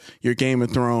have your Game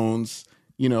of Thrones.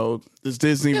 This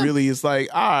Disney really is like,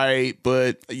 all right,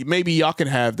 but maybe y'all can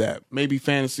have that. Maybe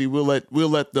fantasy. We'll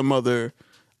let them other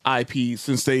IPs,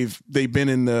 since they've been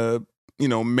in the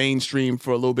mainstream for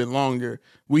a little bit longer.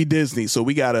 We Disney, so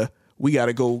we gotta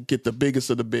go get the biggest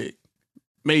of the big.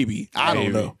 Maybe. I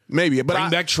don't know. Maybe. But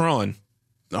Bring back Tron.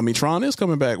 I mean, Tron is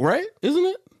coming back, right? Isn't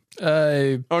it?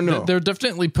 Or no? They're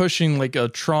definitely pushing like a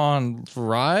Tron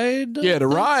ride. Yeah, the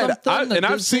ride. Something.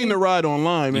 I've seen the ride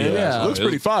online, man. Yeah. It looks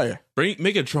pretty fire.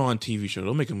 Make a Tron TV show.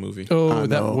 Don't make a movie. Oh, that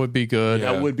know. would be good.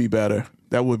 That would be better.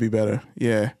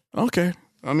 Yeah. Okay.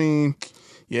 I mean,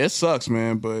 yeah, it sucks,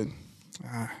 man, but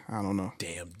I don't know.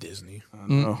 Damn Disney. I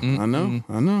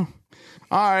know.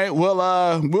 All right,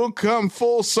 well, we'll come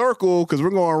full circle because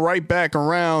we're going right back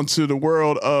around to the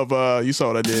world of you saw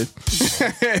what I did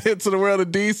to the world of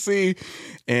DC,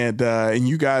 and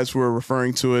you guys were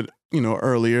referring to it,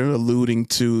 earlier, alluding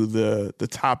to the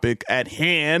topic at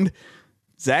hand.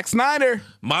 Zack Snyder,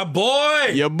 My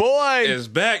boy. your boy, Is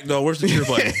back though. Where's the cheer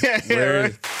button?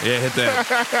 Hit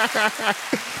that.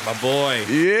 My boy.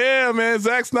 Yeah, man.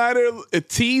 Zack Snyder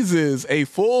teases a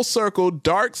full circle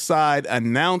Darkseid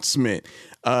announcement.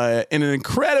 In an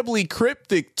incredibly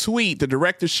cryptic tweet, the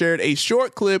director shared a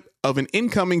short clip of an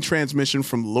incoming transmission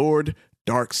from Lord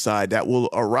Darkseid that will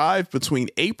arrive between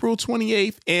April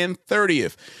 28th and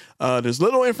 30th. There's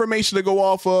little information to go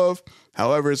off of.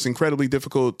 However, it's incredibly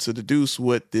difficult to deduce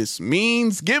what this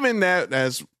means, given that,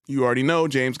 as you already know,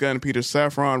 James Gunn and Peter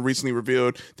Safran recently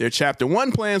revealed their Chapter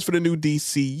 1 plans for the new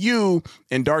DCU,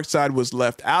 and Darkseid was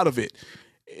left out of it.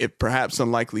 It perhaps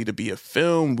unlikely to be a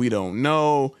film, we don't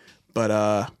know. But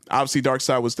obviously,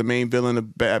 Darkseid was the main villain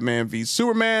of Batman v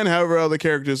Superman. However, other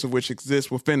characters of which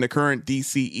exist within the current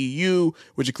DCEU,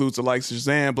 which includes the likes of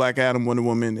Shazam, Black Adam, Wonder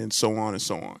Woman, and so on and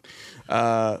so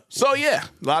on. So yeah,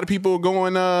 a lot of people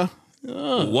going.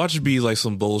 Watch it be like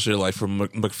some bullshit like from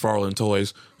McFarlane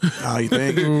Toys. How you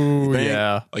think? Ooh,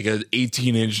 yeah. Like an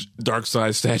 18-inch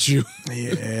Darkseid statue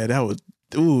Yeah, that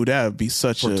would be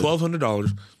such for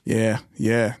 $1,200.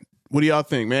 Yeah. What do y'all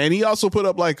think, man? And he also put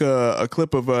up like a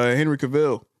clip of Henry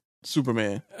Cavill,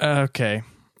 Superman. Okay.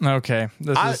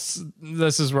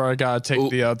 This is where I gotta take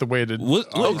the weighted. What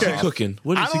is he cooking?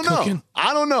 What is he cooking?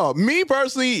 I don't know. Me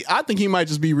personally, I think he might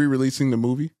just be re-releasing the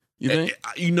movie. You think?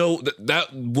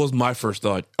 That was my first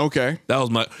thought. Okay. That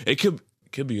was my. It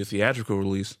could be a theatrical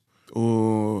release.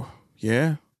 Oh,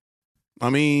 yeah. I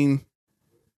mean,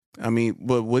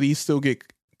 but would he still get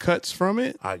cuts from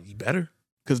it? You better.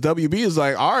 Because WB is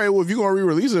like, all right, well, if you're going to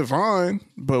re-release it, fine.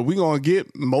 But we're going to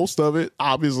get most of it,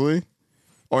 obviously.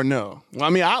 Or no. Well, I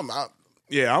mean,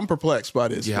 I'm perplexed by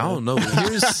this. Yeah, man. I don't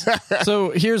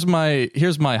know. Here's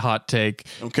my hot take.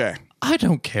 Okay. I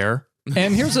don't care.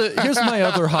 And here's my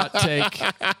other hot take.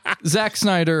 Zack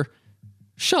Snyder,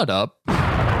 shut up.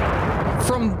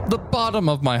 From the bottom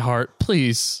of my heart,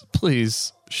 please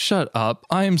shut up.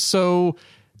 I am so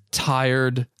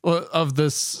tired of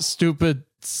this stupid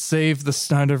save the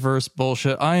Snyderverse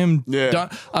bullshit. I am done.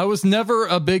 I was never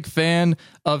a big fan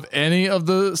of any of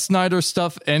the Snyder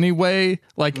stuff anyway.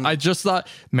 Like, I just thought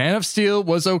Man of Steel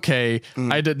was okay.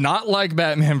 I did not like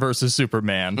Batman versus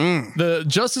Superman. The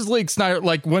Justice League Snyder,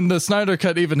 like when the Snyder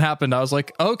cut even happened, I was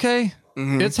like, okay,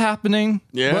 it's happening.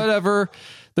 Whatever.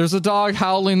 There's a dog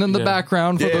howling in the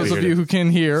background for those of you who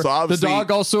can hear. So the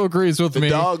dog also agrees with me. The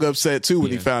dog upset too when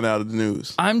he found out of the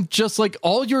news. I'm just like,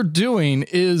 all you're doing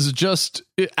is just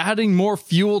adding more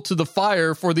fuel to the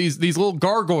fire for these little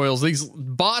gargoyles, these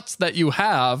bots that you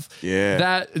have. Yeah.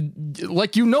 That,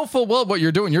 like, you know full well what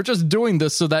you're doing. You're just doing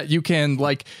this so that you can,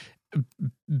 like,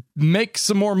 make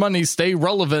some more money, stay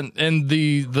relevant in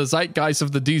the zeitgeist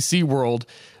of the DC world.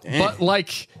 But,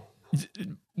 like,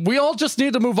 we all just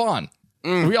need to move on.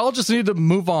 We all just need to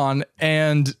move on.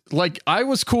 And, like, I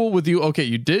was cool with you. Okay,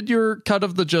 you did your cut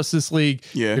of the Justice League.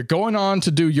 Yeah. You're going on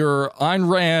to do your Ayn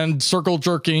Rand circle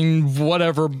jerking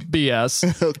whatever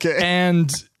BS. Okay.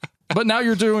 But now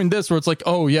you're doing this where it's like,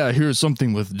 oh yeah, here's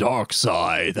something with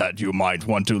Darkseid that you might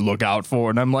want to look out for.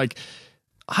 And I'm like,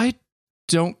 I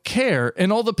don't care.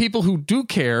 And all the people who do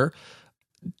care,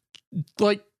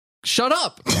 like, shut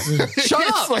up. Shut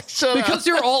up. Like, because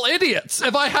you're all idiots.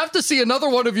 If I have to see another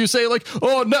one of you say, like,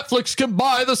 oh, Netflix can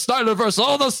buy the Snyderverse.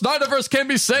 Oh, the Snyderverse can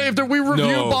be saved and we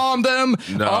review bomb them.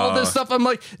 All this stuff. I'm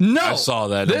like, no. I saw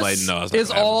that. This I'm like, no,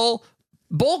 is all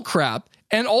bull crap.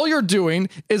 And all you're doing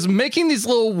is making these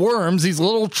little worms, these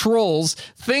little trolls,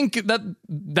 think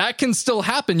that can still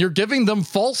happen. You're giving them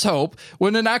false hope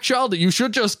when in actuality, you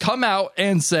should just come out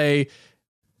and say,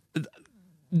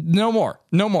 no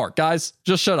more, guys.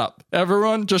 Just shut up.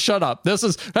 Everyone, just shut up. This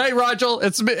is, hey, Rigel,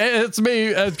 it's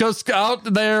me. Just out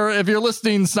there. If you're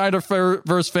listening,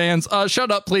 Snyderverse fans, shut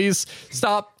up, please.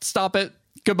 Stop it.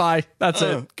 Goodbye. That's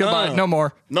it. Goodbye. No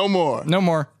more.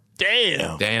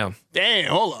 Damn.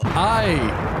 Hold up. I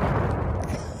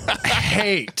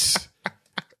hate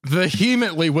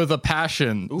vehemently with a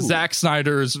passion Zack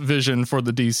Snyder's vision for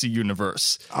the DC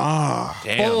universe.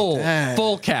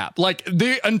 Full cap. Like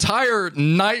the entire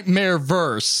nightmare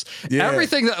verse.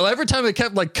 Everything every time they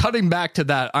kept like cutting back to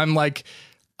that, I'm like,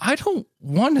 I don't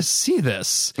want to see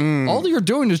this. All you're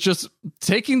doing is just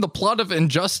taking the plot of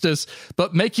Injustice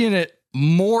but making it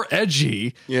more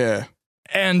edgy. Yeah.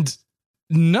 And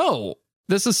no,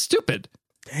 this is stupid.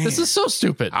 This is so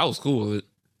stupid. I was cool with it.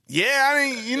 Yeah, I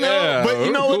mean,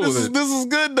 this is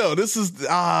good though. This is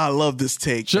I love this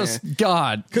take. Just man.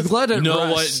 God, let it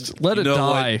rest. Let it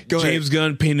die. James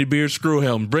Gunn, painted beard, screw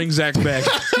him. Bring Zack back.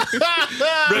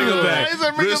 Bring him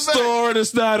back. Restore the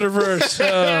Snyderverse.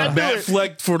 Matt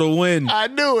Fleck for the win. I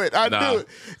knew it. I knew it.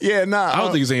 Yeah, I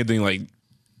don't think it's anything like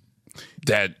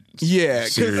that. Yeah,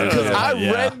 because I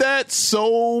read that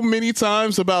so many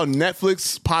times about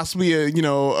Netflix possibly,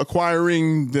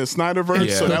 acquiring the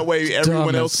Snyderverse, so that way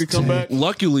everyone else could come back.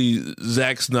 Luckily,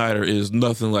 Zack Snyder is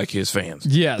nothing like his fans.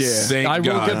 Yes, I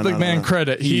will give the man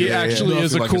credit. He actually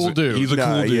is a cool dude. He's a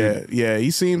cool dude. Yeah,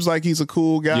 he seems like he's a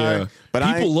cool guy. Yeah. But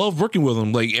people love working with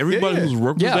him. Like everybody who's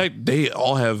worked with Zack, they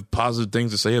all have positive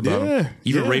things to say about him.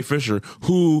 Even Ray Fisher,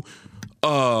 who,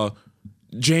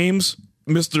 James,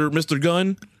 Mr.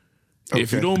 Gunn. Okay.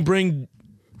 If you don't bring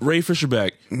Ray Fisher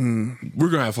back, we're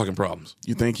gonna have fucking problems.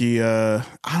 You think he? I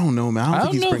don't know, man. I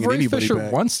don't think he's bringing anybody back. Ray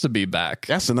Fisher wants to be back.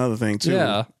 That's another thing too.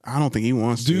 Yeah. I don't think he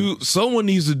wants to. Someone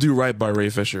needs to do right by Ray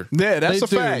Fisher. Yeah, that's a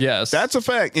fact. Yes, that's a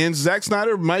fact. And Zack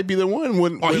Snyder might be the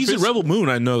one. He's in Rebel Moon.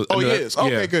 I know. Oh, he is.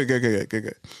 Okay,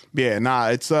 good. Yeah,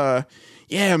 it's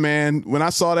yeah, man. When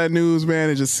I saw that news, man,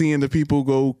 and just seeing the people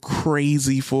go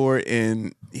crazy for it,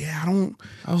 and I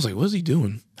was like, what's he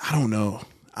doing? I don't know.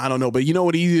 But you know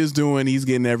what he is doing? He's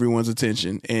getting everyone's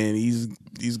attention, and he's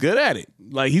good at it.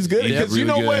 Like he's good because really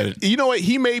you know what?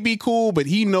 He may be cool, but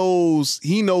he knows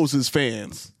his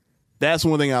fans. That's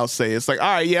one thing I'll say. It's like, all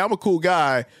right, yeah, I'm a cool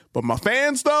guy, but my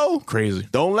fans though, crazy.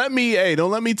 Don't let me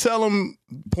tell them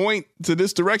point to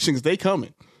this direction because they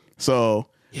coming. So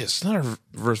yeah,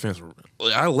 Snyderverse fans were.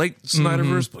 I like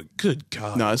Snyderverse, but good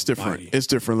God, no, it's different. Buddy. It's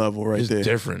different level right there.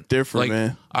 Different, like,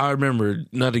 man. I remember,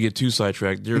 not to get too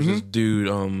sidetracked. There's this dude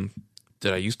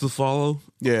that I used to follow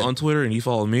on Twitter, and he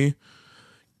followed me.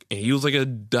 and he was like a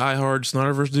diehard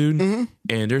Snyderverse dude.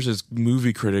 And there's this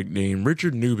movie critic named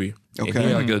Richard Newby. And he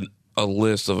had like a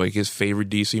list of like his favorite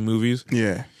DC movies.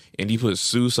 Yeah. And he put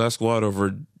Suicide Squad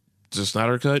over the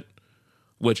Snyder Cut,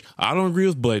 which I don't agree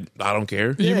with, but I don't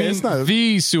care. You mean it's not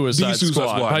the Suicide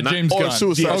Squad by not- James or Gunn?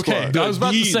 Suicide Okay, Squad. I was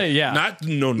about to say, Not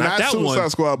Not that Suicide one.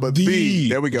 Squad, but the.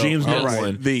 There we go. James All Gunn right.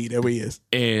 one. There we is.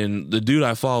 And the dude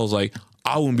I follow was like,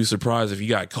 I wouldn't be surprised if you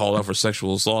got called out for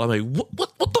sexual assault. I'm like, what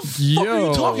the fuck are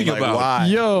you talking Like, about? why?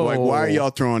 Yo. Like, why are y'all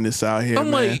throwing this out here,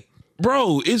 I'm man? like,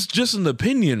 bro, it's just an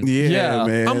opinion. Yeah.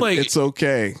 man. I'm like, it's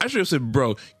okay. I should have said,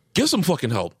 bro, get some fucking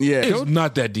help. Yeah. It's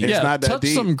not that deep. Yeah, not that touch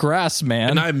deep. some grass,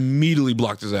 man. And I immediately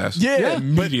blocked his ass. Yeah,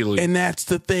 immediately. And that's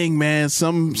the thing, man.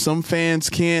 Some fans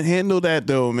can't handle that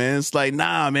though, man. It's like,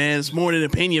 nah, man. It's more than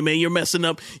opinion, man. You're messing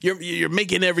up. You're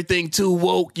making everything too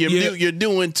woke. You're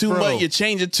doing too much. You're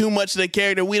changing too much of the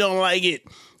character. We don't like it.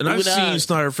 And I've seen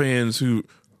Snyder fans who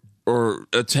or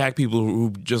attack people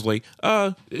who just like,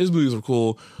 his movies are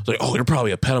cool. It's like, oh, you're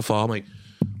probably a pedophile. I'm like,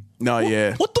 No,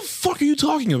 yeah. what the fuck are you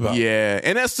talking about? Yeah,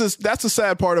 and that's the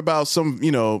sad part about some,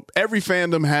 every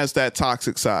fandom has that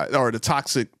toxic side or the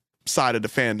toxic side of the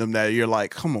fandom that you're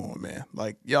like, come on, man.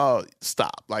 Like, y'all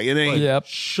stop. Like, it ain't. Yep.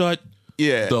 Shut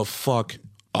the fuck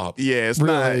up. Yeah, it's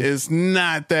Really?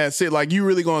 not that shit. Like, you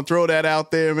really gonna throw that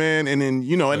out there, man? And then,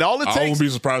 and all it I takes won't be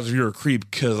surprised if you're a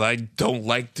creep because I don't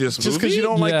like this movie. just because you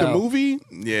don't like the Yeah. movie.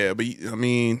 Yeah, but I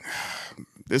mean,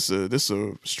 this a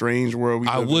strange world.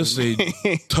 I would say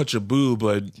touch a boo,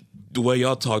 but the way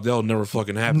y'all talk, that'll never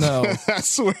fucking happen. No. I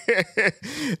swear,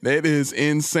 that is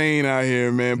insane out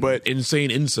here, man. But Insane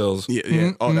incels.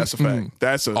 yeah. Oh, that's a fact.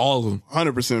 That's a All of them.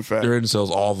 100% fact. They're incels,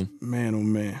 all of them. Man, oh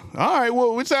man. All right,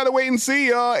 well, we just had to wait and see,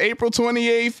 y'all. April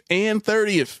 28th and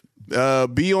 30th.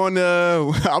 Be on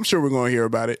I'm sure we're going to hear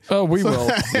about it. Oh, we will.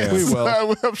 We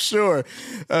will. I'm sure.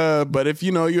 But if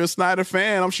you're a Snyder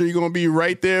fan, I'm sure you're going to be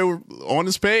right there on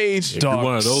his page. If you're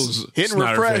one of those Hitting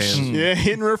Snyder refresh. fans. Yeah,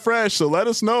 hitting refresh. So let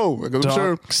us know. 'Cause I'm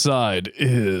sure. Darkseid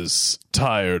is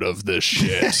tired of this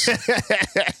shit.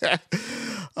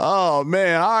 Oh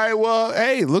man. All right. Well,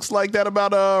 hey, looks like that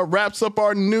about wraps up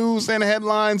our news and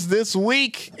headlines this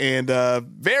week. And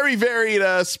very, very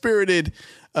spirited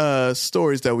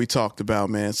stories that we talked about,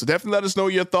 man. So definitely let us know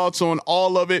your thoughts on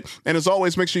all of it. And as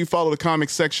always, make sure you follow the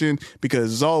comics section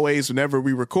because as always, whenever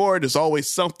we record, there's always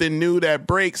something new that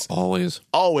breaks. Always.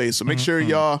 So make sure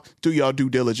y'all do y'all due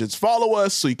diligence. Follow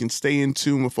us so you can stay in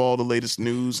tune with all the latest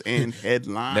news and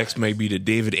headlines. Next may be the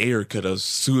David Ayer cut of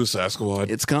Suicide Squad.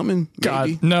 It's coming. God,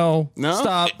 Maybe. no. No?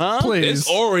 Stop, Huh? please. It's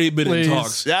already been Please. in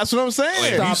talks. That's what I'm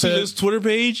saying. Like, you see his Twitter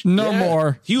page? No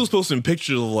more. He was posting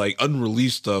pictures of like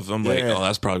unreleased stuff. I'm like, Yeah. oh,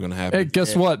 that's probably gonna happen. Hey,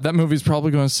 guess what? That movie's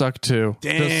probably going to suck too.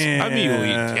 Damn. I mean,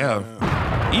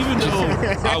 yeah. Even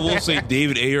though I will say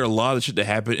David Ayer, a lot of the shit that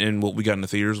happened in what we got in the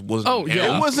theaters wasn't. Oh,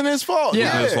 yeah. It wasn't his fault. Yeah.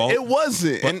 Yeah, His fault. it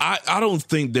wasn't. But And- I don't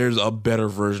think there's a better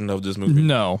version of this movie.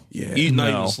 No. yeah. Not even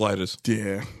No. the slightest.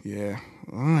 Yeah.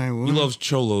 All right. Well, He loves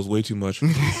cholos way too much.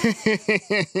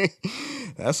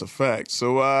 that's a fact.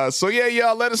 So yeah,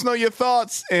 y'all let us know your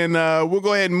thoughts and we'll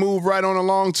go ahead and move right on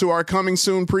along to our coming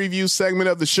soon preview segment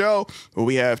of the show where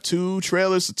we have 2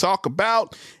 trailers to talk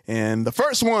about. And the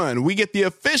first one, we get the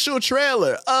official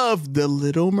trailer of The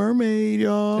Little Mermaid,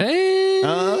 y'all. Hey.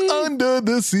 Under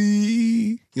the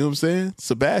sea. You know what I'm saying?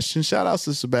 Sebastian, shout out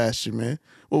to Sebastian, man.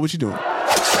 What you doing?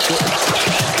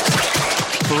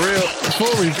 For real?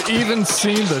 Before we've even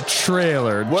seen the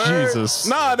trailer, Word? Jesus.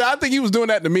 Nah, I think he was doing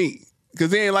that to me.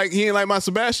 Cause he ain't like my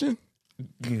Sebastian.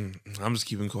 I'm just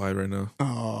keeping quiet right now.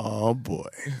 Oh boy.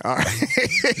 All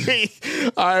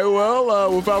right. All right,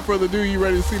 well, without further ado, you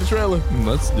ready to see the trailer?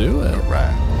 Let's do it.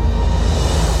 Right.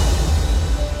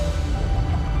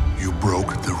 You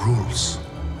broke the rules.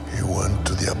 You went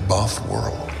to the above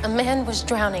world. A man was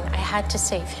drowning. I had to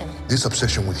save him. This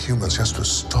obsession with humans has to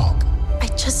stop. I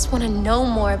just want to know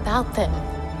more about them.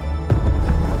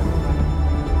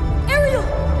 Ariel,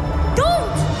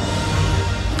 don't!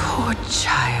 Poor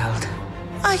child.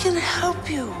 I can help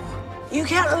you. You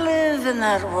can't live in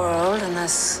that world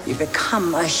unless you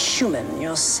become a human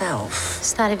yourself.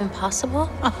 Is that even possible?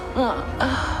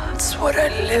 That's what I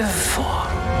live for.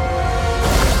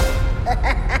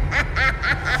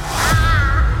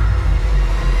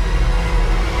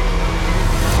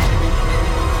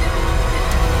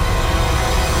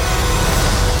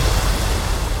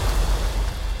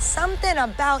 Something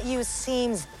about you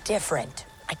seems different.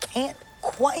 I can't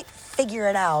quite figure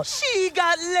it out. She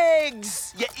got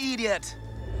legs, you idiot.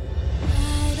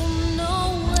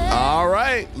 All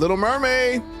right, Little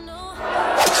Mermaid. Again,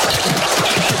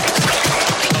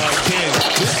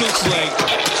 this looks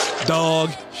like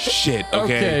Dog shit.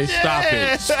 Okay.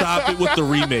 Stop it with the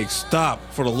remake. Stop,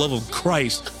 for the love of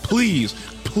Christ. Please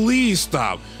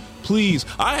stop. Please.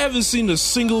 I haven't seen a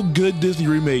single good Disney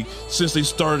remake since they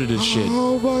started this shit.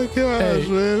 Oh my gosh,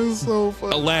 man, it's so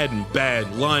funny. Aladdin,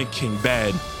 bad. Lion King,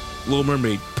 bad. Little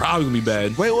Mermaid, probably gonna be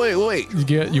bad. Wait.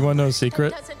 You want to know a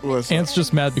secret? What's Ant's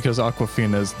just mad because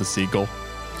Aquafina is the seagull.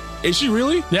 Is she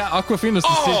really? Yeah, Aquafina's the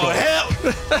seagull. Oh, hell.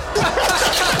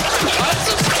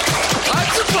 I'm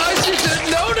surprised you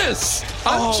didn't notice.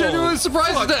 I'm genuinely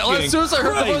surprised at that. As soon as I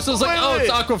heard the voice, I was like,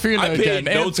 it's Aquafina again.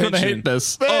 No Ant's going to hate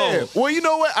this. Man. Well, you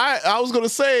know what? I was going to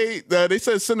say that they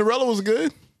said Cinderella was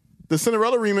good. The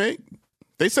Cinderella remake.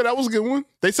 They said that was a good one.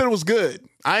 They said it was good.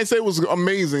 I didn't say it was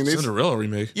amazing. Cinderella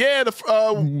remake? Yeah.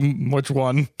 Which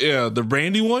one? Yeah, the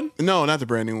Brandy one? No, not the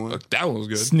Brandy one. That one was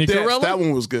good. Sneakerella? That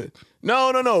one was good.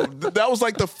 No. That was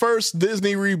like the first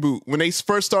Disney reboot. When they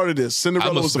first started this,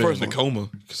 Cinderella was the first one. I must have been in a coma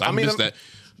because I missed that.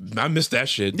 I missed that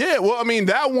shit. Yeah, well, I mean,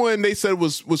 that one they said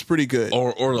was pretty good.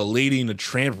 Or the Lady and the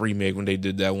Tramp remake when they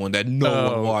did that one that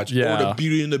no one watched. Yeah. Or the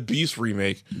Beauty and the Beast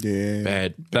remake. Yeah.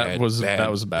 Bad. That was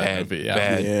a bad movie.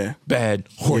 Yeah. Bad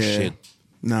horse shit.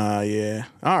 Nah, yeah.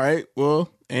 All right.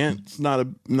 Well, Ant's not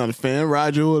a fan.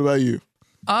 Rigel, what about you?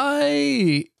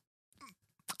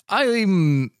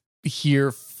 I'm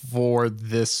here for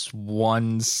this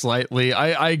one slightly.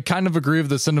 I kind of agree with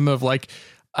the sentiment of like,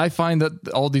 I find that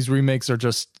all these remakes are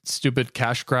just stupid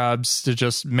cash grabs to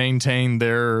just maintain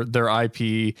their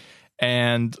IP.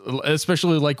 And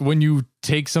especially like when you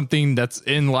take something that's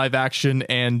in live action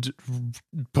and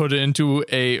put it into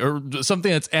or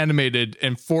something that's animated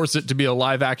and force it to be a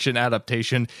live action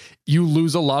adaptation, you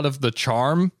lose a lot of the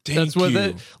charm that's with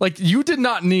it. Like, you did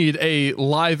not need a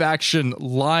live action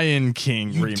Lion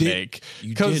King remake,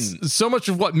 because so much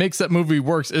of what makes that movie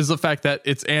works is the fact that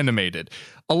it's animated.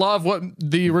 A lot of what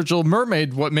the original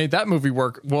Mermaid, what made that movie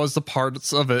work was the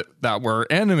parts of it that were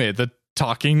animated, the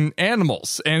talking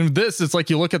animals. And this, it's like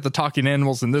you look at the talking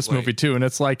animals in this movie too, and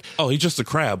it's like, oh, he's just a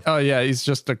crab. Oh yeah, he's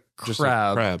just a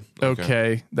crab.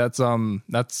 Okay. That's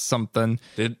something.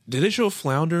 Did they show a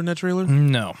flounder in that trailer?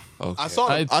 No. Okay.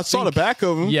 I saw the back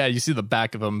of him. Yeah, you see the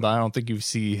back of him, but I don't think you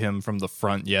see him from the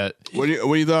front yet. What do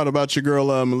you thought about your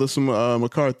girl Melissa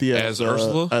McCarthy as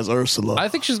Ursula? As Ursula, I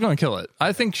think she's going to kill it.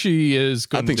 I think she is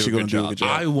going to do a good job.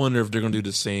 I wonder if they're going to do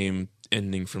the same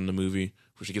ending from the movie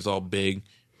where she gets all big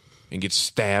and gets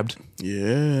stabbed.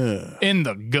 Yeah. In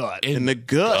the gut. In the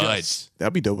gut.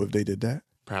 That'd be dope if they did that.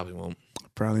 Probably won't.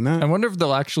 Probably not. I wonder if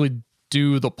they'll actually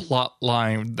do the plot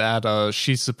line that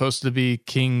she's supposed to be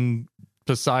King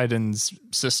Poseidon's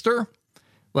sister.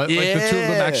 Like the two of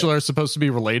them actually are supposed to be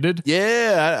related.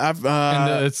 Yeah.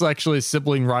 And it's actually a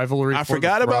sibling rivalry. I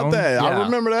forgot about that. Yeah. I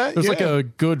remember that. There's like a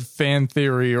good fan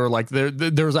theory, or like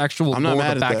there's actual lore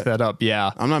to back that up.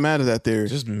 Yeah. I'm not mad at that theory.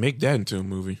 Just make that into a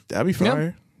movie. That'd be fire.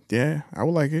 Yep. Yeah, I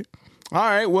would like it. All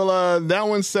right, well, that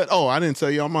one said. Oh, I didn't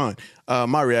tell y'all mine.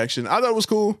 My reaction. I thought it was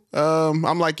cool.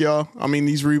 I'm like y'all. I mean,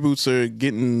 these reboots are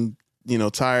getting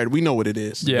tired. We know what it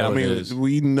is. Yeah, I mean,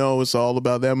 we know it's all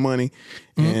about that money,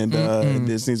 and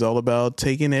Disney's all about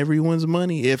taking everyone's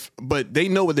money. But they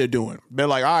know what they're doing. They're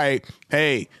like, all right,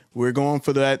 hey, we're going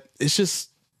for that. It's just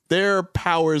their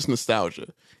power is nostalgia.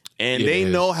 And they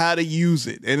know how to use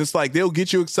it. And it's like, they'll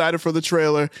get you excited for the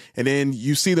trailer, and then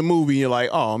you see the movie, and you're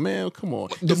like, oh, man, come on.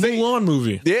 The Mulan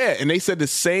movie. Yeah, and they said the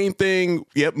same thing.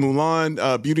 Yep,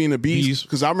 Mulan, Beauty and the Beast.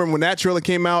 Because I remember when that trailer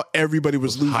came out, everybody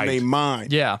was losing their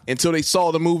mind. Yeah. Until they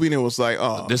saw the movie, and it was like,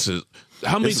 oh.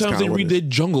 How many times they redid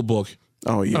Jungle Book?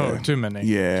 Oh, yeah. Oh, too many.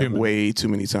 Yeah, way too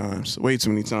many times. Way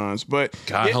too many times. But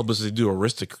God help us to do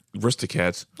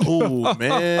Aristocats. Oh,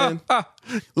 man.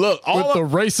 Look, with the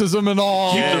racism and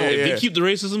all. If they keep the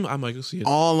racism, I might go see it.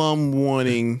 All I'm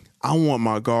wanting, I want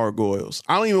my gargoyles.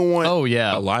 I don't even want. Oh,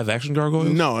 yeah. A live action gargoyle?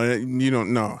 No, you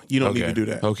don't. No, you don't need to do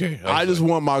that. Okay. I just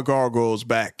want my gargoyles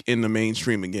back in the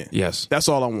mainstream again. Yes. That's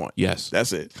all I want. Yes.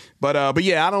 That's it. But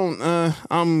yeah, I don't.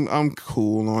 I'm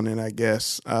cool on it, I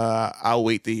guess. I'll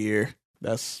wait to hear.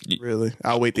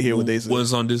 I'll wait to hear what they say. When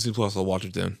it's on Disney Plus, I'll watch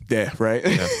it then. Yeah, right?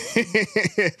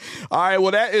 Yeah. All right, well,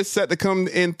 that is set to come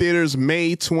in theaters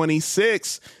May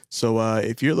 26th. So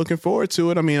if you're looking forward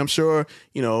to it, I mean, I'm sure,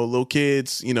 little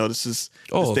kids, this is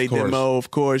the demo,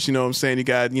 of course. You know what I'm saying? You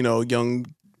got, young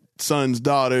sons,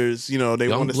 daughters, they want to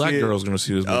see it. Black girls going to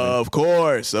see this movie. Of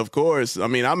course. I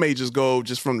mean, I may just go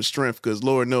just from the strength, because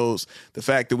Lord knows the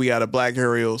fact that we got a black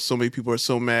Ariel, so many people are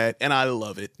so mad, and I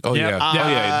love it. Oh, yeah.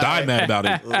 Die mad about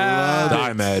it.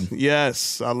 Die mad.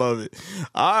 Yes, I love it.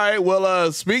 All right,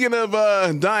 well, speaking of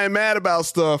dying mad about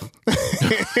stuff.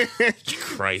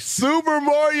 Christ. Super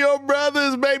Mario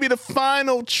Brothers, baby, the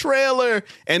final trailer.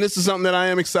 And this is something that I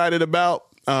am excited about.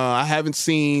 I haven't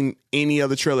seen any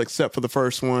other trailer except for the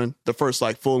first one, the first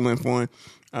like full length one.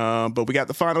 But we got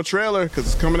the final trailer because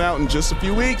it's coming out in just a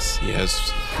few weeks.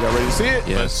 Yes. Y'all ready to see it?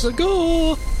 Yes. Let's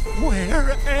go.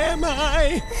 Where am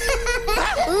I?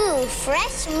 Ooh,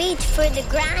 fresh meat for the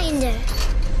grinder.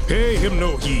 Pay him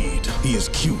no heed. He is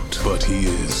cute, but he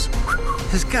is.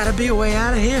 There's gotta be a way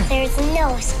out of here. There's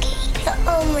no escape. The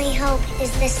only hope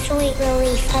is the sweet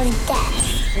relief of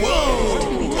death. Whoa!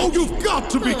 Oh, you've got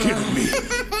to be kidding me!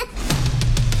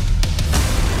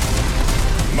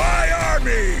 My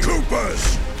army!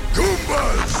 Koopas!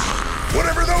 Goombas!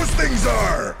 Whatever those things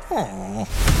are! Aww.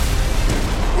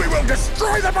 We will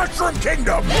destroy the Mushroom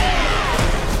Kingdom!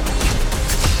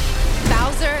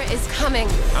 Bowser is coming.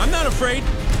 I'm not afraid.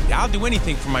 I'll do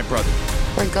anything for my brother.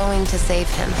 We're going to save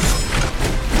him.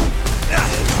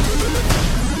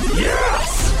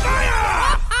 Yes!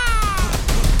 Fire!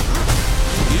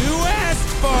 You asked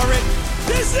for it.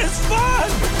 This is fun.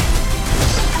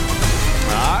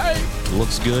 All right.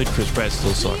 Looks good. Chris Pratt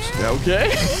still sucks. Okay.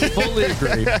 Fully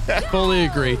agree. Fully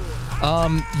agree.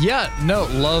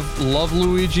 Love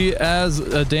Luigi as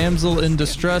a damsel in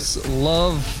distress.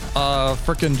 Love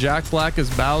frickin' Jack Black as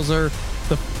Bowser.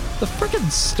 The frickin'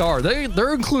 star.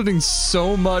 They're including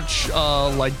so much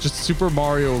like just Super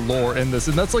Mario lore in this,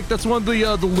 and that's one of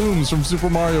the looms from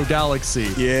Super Mario Galaxy.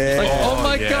 Yeah. Like, oh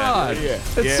my god,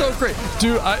 it's so great,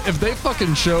 dude. If they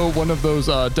fucking show one of those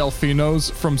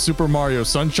Delfinos from Super Mario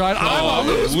Sunshine, I will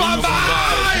lose my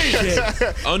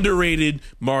mind. Underrated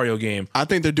Mario game. I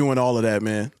think they're doing all of that,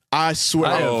 man. I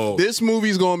swear, this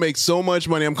movie's gonna make so much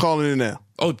money. I'm calling it now.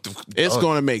 It's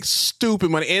gonna make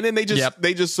stupid money. And then they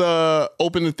just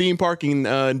opened the theme park in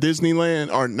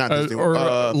Disneyland, or not Disneyland, or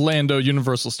Orlando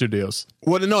Universal Studios.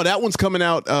 Well, no, that one's coming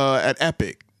out at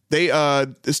Epic.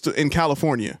 It's in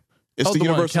California. It's the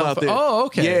Universal out there. Oh,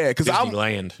 okay. Yeah, because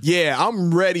Disneyland.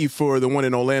 I'm ready for the one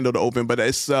in Orlando to open, but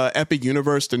it's Epic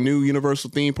Universe, the new Universal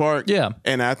theme park. Yeah,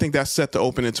 and I think that's set to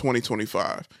open in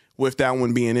 2025 with that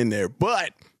one being in there.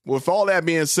 But with all that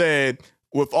being said,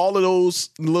 with all of those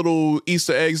little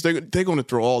Easter eggs, they're going to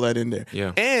throw all that in there.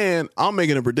 Yeah. And I'm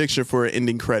making a prediction for an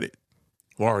ending credit.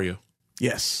 Wario.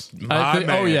 Yes.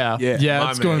 Oh, yeah. Yeah,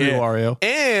 it's going to be Wario.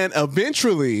 And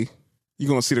eventually, you're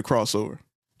going to see the crossover.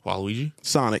 Waluigi?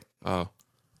 Sonic. Oh.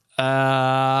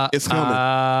 It's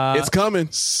coming. It's coming.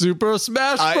 Super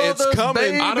Smash Brothers, it's coming.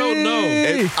 baby. I don't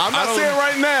know. I'm not saying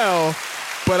right now,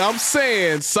 but I'm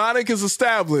saying Sonic is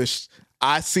established.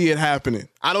 I see it happening.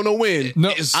 I don't know when. No,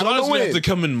 I don't know when. Have to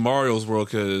come in Mario's world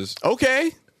because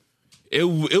it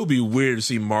would be weird to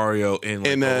see Mario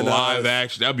in live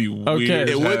action. That'd be weird.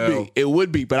 It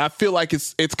would be, but I feel like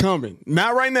it's coming.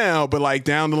 Not right now, but like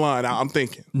down the line. I'm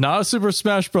thinking not a Super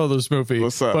Smash Brothers movie.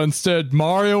 What's up? But instead,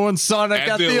 Mario and Sonic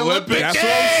at the Olympic Games.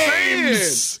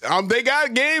 That's what I'm saying. They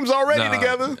got games already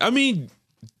together. I mean,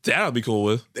 that'll be cool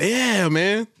with. Yeah,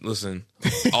 man. Listen,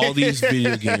 all these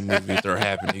video game movies that are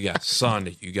happening. You got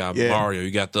Sonic, you got Mario,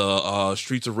 you got the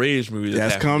Streets of Rage movie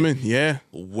that's coming. Yeah.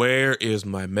 Where is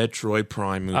my Metroid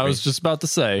Prime movie? I was just about to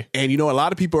say. And a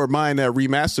lot of people are buying that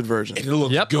remastered version. And it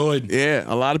looks good. Yeah,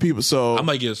 a lot of people. So I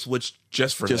might get a Switch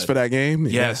just for that game.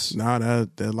 Yes. Yeah. No,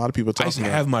 a lot of people talking. I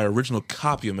have my original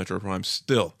copy of Metroid Prime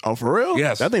still. Oh, for real?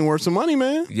 Yes. That thing worth some money,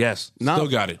 man. Yes. Still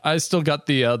got it. I still got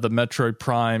the Metroid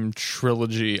Prime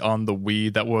trilogy on the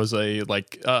Wii. That was a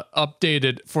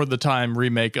updated for the time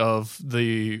remake of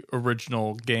the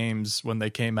original games when they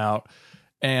came out,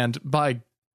 and by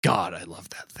God, I love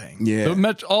that thing. Yeah,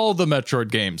 all the Metroid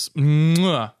games,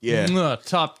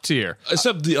 top tier.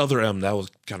 Except the other M, that was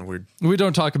kind of weird. We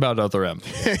don't talk about other M.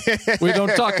 We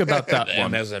don't talk about that one.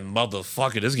 M as a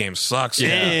motherfucker. This game sucks.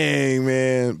 Dang,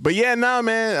 man. But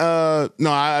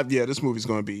man. This movie's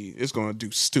gonna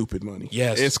do stupid money.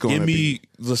 Yes, it's gonna be.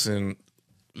 Listen.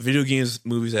 Video games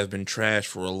movies have been trashed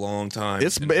for a long time.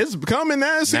 It's coming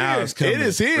now. It's here. It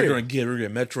is here. We're gonna get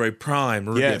Metroid Prime.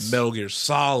 We're gonna get Metal Gear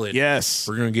Solid. Yes.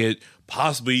 We're gonna get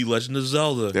possibly Legend of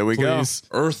Zelda. There we go.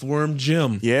 Earthworm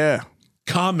Jim. Yeah.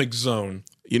 Comic Zone.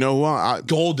 You know what?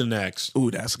 Golden Axe.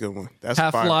 Ooh, that's a good one. That's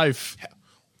Half-Life.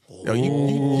 Yo,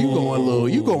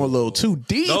 you going a little too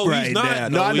deep right now.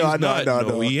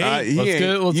 No, he ain't.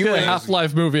 Let's get a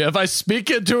Half-Life movie. If I speak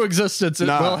it into existence, it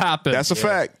will happen. That's a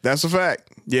fact. That's a fact.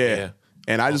 Yeah.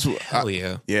 And I just hell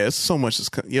yeah. Yeah, it's so much.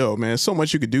 Man, so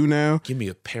much you could do now. Give me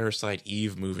a Parasite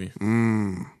Eve movie.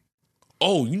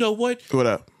 Oh, you know what? What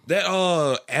up? That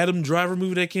Adam Driver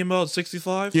movie that came out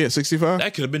 65? Yeah, 65.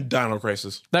 That could have been Dino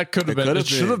Crisis. That could have been. It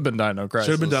should have been Dino Crisis.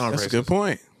 Should have been Dino Crisis. That's a good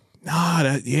point.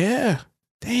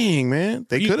 Dang, man.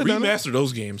 They could have done remastered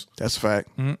those games. That's a fact.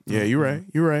 Mm-hmm. Yeah, you're right.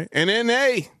 You're right. And then,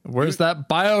 where's that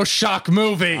BioShock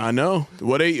movie? I know.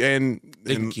 They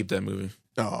can keep that movie.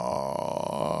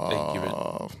 Oh,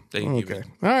 They give it.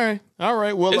 All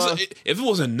right. Well, if it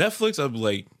wasn't Netflix, I'd be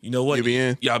like, you know what? You'd be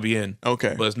in? Yeah, I'd be in.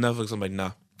 Okay. But it's Netflix. I'm like,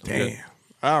 nah. Damn.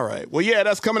 All right. Well, yeah,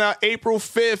 that's coming out April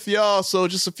 5th, y'all. So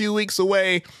just a few weeks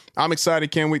away. I'm excited.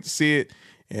 Can't wait to see it.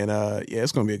 And yeah,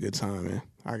 it's going to be a good time, man.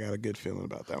 I got a good feeling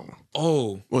about that one.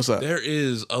 Oh. What's up? There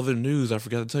is other news I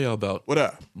forgot to tell y'all about. What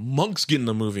up? Monk's getting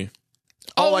a movie.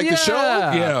 Oh, like the show?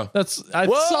 Yeah. I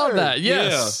saw that.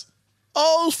 Yes. Yeah.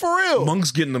 Oh, it's for real?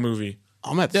 Monk's getting a movie.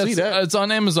 I'm going to have to see that. It's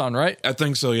on Amazon, right? I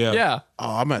think so, yeah. Yeah.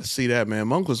 Oh, I'm going to see that, man.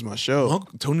 Monk was my show.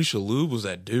 Tony Shalhoub was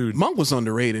that dude. Monk was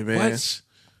underrated, man. What?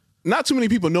 Not too many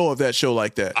people know of that show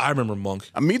like that. I remember Monk.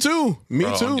 Me too. Me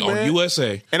too, man. On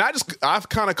USA. And I've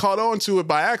kind of caught on to it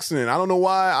by accident. I don't know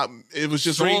why. It was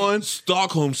just on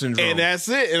Stockholm Syndrome. and that's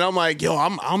it. And I'm like, yo,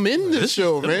 I'm in this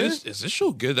show, man. Is this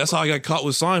show good? That's how I got caught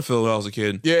with Seinfeld when I was a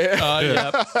kid.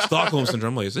 Yeah. Stockholm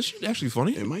Syndrome. I'm like, is this shit actually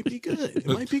funny? It might be good. It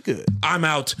might be good. I'm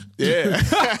out. Yeah.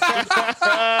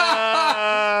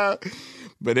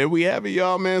 But there we have it,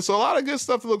 y'all, man. So a lot of good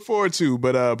stuff to look forward to.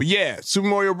 But yeah, Super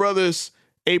Mario Brothers,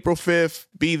 April 5th,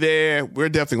 be there. We're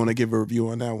definitely going to give a review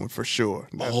on that one for sure.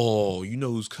 Oh, you know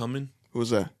who's coming?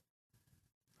 Who's that?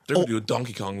 They're going to do a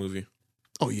Donkey Kong movie.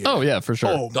 Oh, yeah. Oh, yeah, for sure.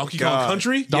 Oh, Donkey Kong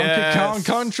Country? Donkey Kong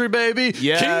Country, baby.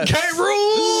 Yes. King K.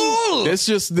 Rule. This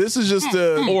is just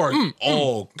the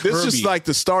Kirby. This is just like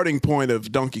the starting point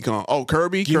of Donkey Kong. Oh,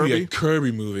 Kirby. Give me a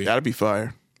Kirby movie. That'd be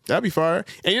fire. That'd be fire.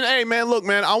 And hey, man, look,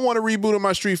 man, I want a reboot of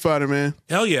my Street Fighter, man.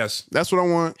 Hell yes. That's what I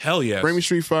want. Hell yes. Bring me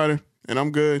Street Fighter. And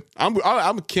I'm good.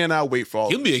 I cannot wait for all.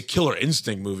 He'll be a Killer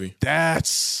Instinct movie.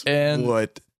 That's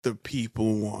what the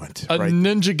people want. A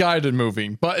Ninja Gaiden movie,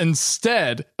 but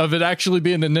instead of it actually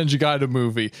being a Ninja Gaiden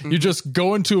movie, you just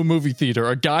go into a movie theater,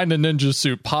 a guy in a ninja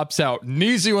suit pops out,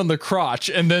 knees you in the crotch,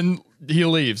 and then he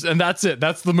leaves. And that's it.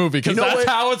 That's the movie. Because that's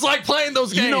how it's like playing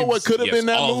those games. You know what could have been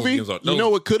that movie? You know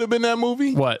what could have been that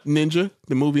movie? What? Ninja.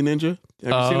 The movie Ninja.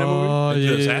 Have you seen that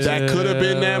movie? Yeah. That could have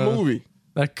been that movie.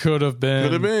 That could have been.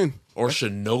 Could have been. Or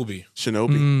Shinobi.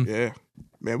 Yeah.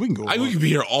 Man, we can go. We could be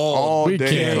here all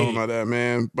day talking about that,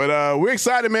 man. But we're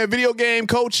excited, man. Video game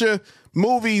culture,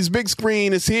 movies, big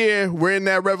screen is here. We're in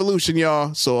that revolution,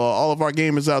 y'all. So all of our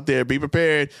gamers out there, be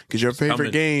prepared because your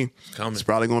favorite game is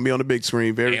probably going to be on the big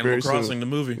screen very Animal soon. Crossing, the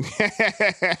movie.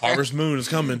 Harvest Moon is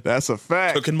coming. That's a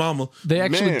fact. Cooking Mama. They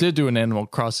actually did do an Animal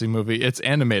Crossing movie. It's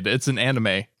animated. It's an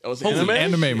anime. Oh, it's an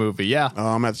anime movie, yeah. Oh,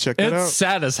 I'm going to have to check that out. It's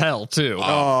sad as hell, too.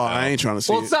 Oh, I ain't trying to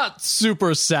see it. Well, it's not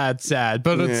super sad,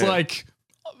 but it's like...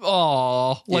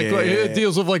 Oh, it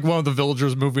deals with like one of the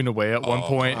villagers moving away at one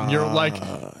point, and you're like,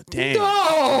 damn.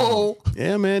 No!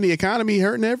 Yeah, man, the economy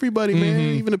hurting everybody, man.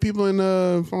 Even the people in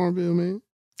Farmville, man.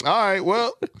 All right,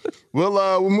 well,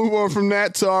 we'll move on from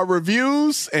that to our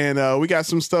reviews, and we got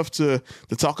some stuff to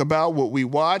talk about, what we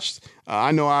watched.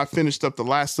 I know I finished up The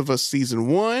Last of Us Season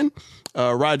 1.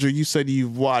 Roger, you said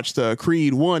you've watched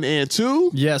Creed 1 and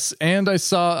 2. Yes, and I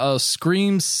saw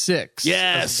Scream 6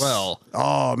 as well.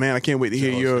 Oh, man, I can't wait to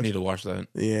hear your... I need to watch that.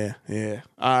 Yeah.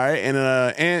 All right,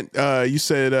 and you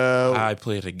said... I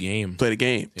played a game. Played a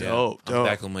game. Yeah, Dope. I'm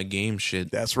back on my game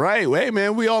shit. That's right. Hey,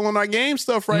 man, we all on our game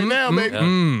stuff right now, baby.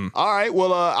 Yeah. All right,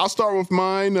 well, I'll start with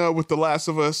mine with The Last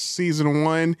of Us Season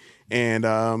 1,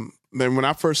 and... then when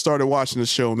I first started watching the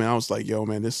show, man, I was like, yo,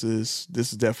 man, this is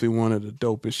definitely one of the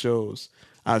dopest shows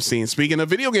I've seen. Speaking of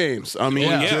video games, I mean,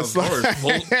 just of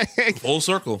course. Full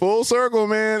circle. Full circle,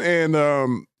 man. And,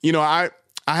 I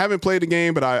haven't played the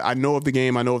game, but I know of the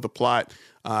game. I know of the plot.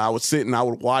 I would sit and I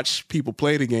would watch people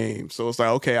play the game. So it's like,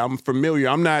 okay, I'm familiar.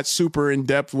 I'm not super in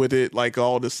depth with it, like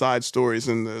all the side stories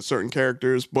and the certain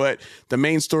characters, but the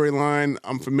main storyline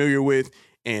I'm familiar with.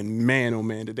 And man, oh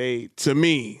man, today, to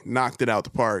me, knocked it out the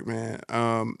park, man.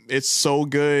 It's so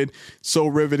good, so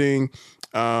riveting.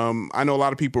 I know a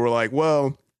lot of people were like,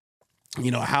 well,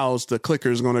 how's the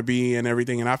clickers going to be and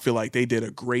everything? And I feel like they did a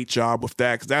great job with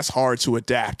that because that's hard to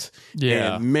adapt.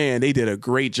 Yeah. And man, they did a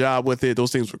great job with it.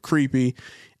 Those things were creepy.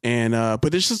 And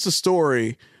but it's just a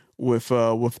story with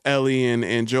Ellie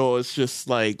and Joel. It's just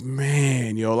like,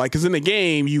 man, because in the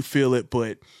game, you feel it,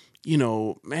 but,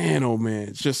 man, oh man,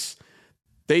 it's just...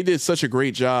 They did such a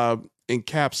great job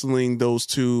encapsulating those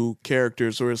two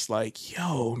characters where it's like,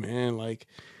 yo, man, like,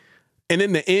 and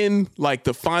in the end, like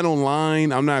the final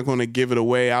line, I'm not going to give it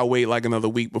away. I'll wait like another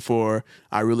week before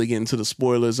I really get into the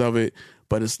spoilers of it.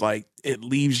 But it's like, it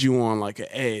leaves you on like an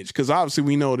edge. Because obviously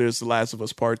we know there's The Last of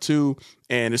Us Part 2.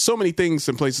 And there's so many things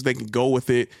and places they can go with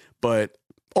it. But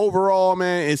overall,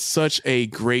 man, it's such a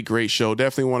great show.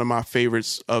 Definitely one of my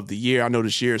favorites of the year. I know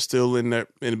this year is still in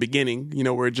the beginning.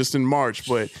 We're just in March,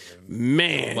 but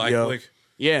man,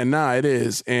 Yeah, nah, it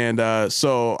is. And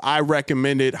so I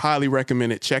recommend it, highly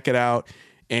recommend it. Check it out.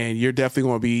 And you're definitely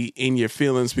going to be in your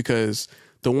feelings because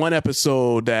the one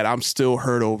episode that I'm still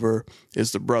hurt over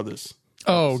is the brothers.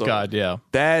 Oh, so God, yeah.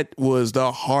 That was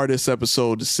the hardest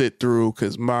episode to sit through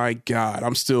because, my God,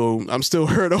 I'm still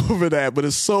hurt over that. But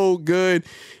it's so good.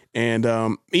 And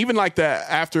even like that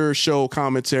after show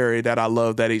commentary that I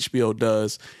love that HBO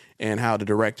does and how the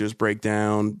directors break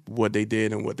down what they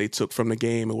did and what they took from the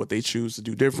game and what they choose to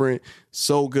do different.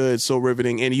 So good, so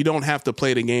riveting. And you don't have to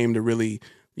play the game to really,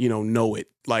 know it,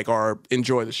 like, or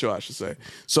enjoy the show, I should say.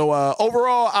 So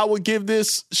overall, I would give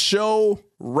this show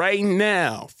right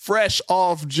now, fresh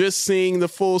off just seeing the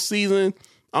full season,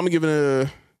 I'm gonna give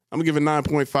it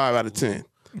 9.5 out of 10.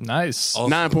 Nice.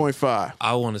 Also, 9.5.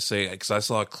 I want to say, because I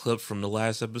saw a clip from the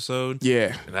last episode.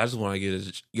 Yeah. And I just want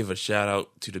to give a shout out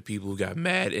to the people who got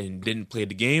mad and didn't play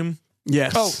the game.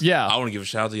 Yes. Oh, yeah. I want to give a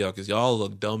shout out to y'all because y'all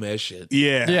look dumb as shit.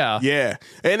 Yeah.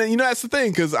 And then, that's the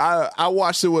thing, because I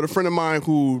watched it with a friend of mine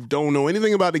who don't know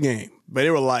anything about the game. But they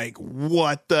were like,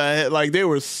 what the heck? Like, they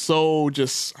were so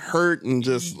just hurt and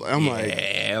just, I'm like.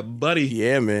 Yeah, buddy.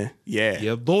 Yeah, man. Yeah.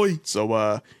 Yeah, boy.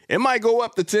 So it might go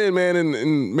up to 10, man,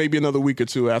 in maybe another week or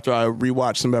two after I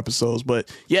rewatch some episodes.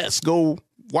 But yes, go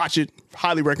watch it.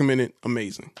 Highly recommend it.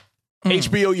 Amazing.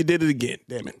 HBO, you did it again.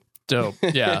 Damn it. Dope.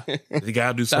 Yeah. They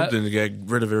got to do something to get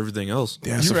rid of everything else.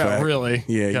 Yeah, really.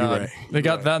 Yeah, God. you're right. They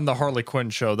got that in the Harley Quinn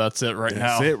show. That's it right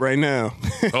now. That's it right now.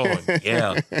 Oh,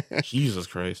 yeah. Jesus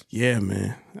Christ. Yeah,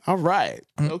 man. All right.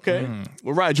 Okay.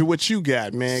 Well, Roger, what you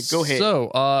got, man? Go ahead. So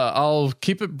I'll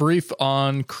keep it brief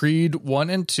on Creed 1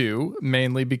 and 2,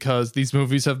 mainly because these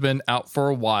movies have been out for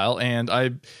a while, and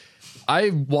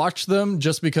I watch them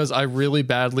just because I really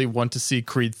badly want to see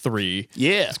Creed 3.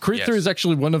 Yeah. Creed 3 is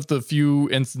actually one of the few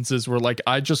instances where, like,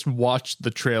 I just watched the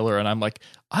trailer and I'm like,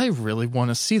 I really want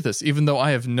to see this, even though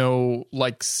I have no,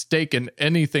 like, stake in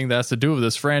anything that has to do with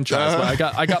this franchise.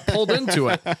 But I got pulled into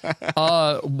it.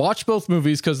 Watch both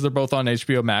movies because they're both on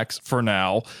HBO Max for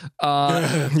now.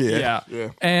 Yeah.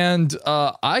 And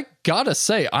I gotta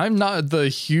say, I'm not the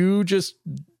hugest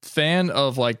fan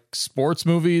of like sports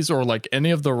movies or like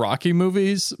any of the Rocky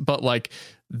movies, but like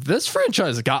this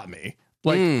franchise got me.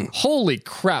 Like, holy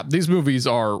crap, these movies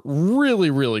are really,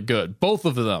 really good. Both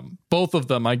of them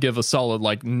I give a solid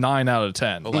like 9 out of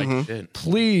 10. Like,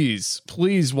 please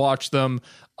watch them.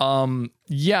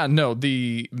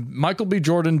 The Michael B.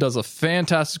 Jordan does a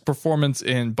fantastic performance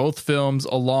in both films,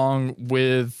 along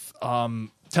with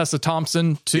Tessa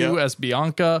Thompson too, as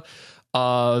Bianca.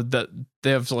 That they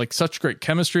have like such great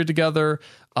chemistry together.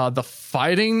 The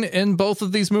fighting in both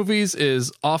of these movies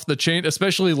is off the chain,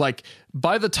 especially like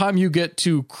by the time you get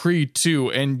to Creed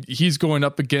 2 and he's going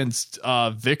up against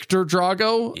Victor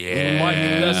Drago. Yeah. Like,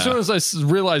 as soon as I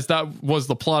realized that was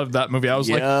the plot of that movie, I was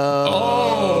like,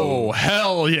 oh,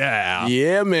 hell yeah.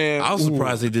 Yeah, man. I was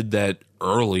surprised they did that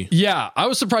early. Yeah, I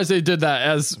was surprised they did that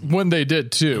as when they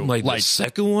did too. Like the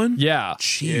second one? Yeah.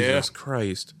 Jesus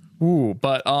Christ. Ooh,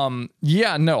 but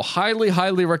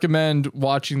highly recommend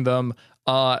watching them.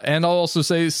 And I'll also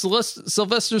say Sylvester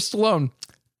Stallone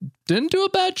didn't do a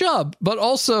bad job, but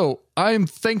also I'm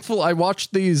thankful I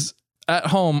watched these at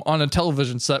home on a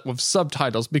television set with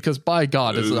subtitles because by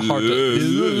God, is it hard to.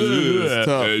 You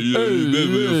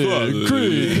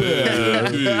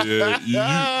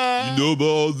know about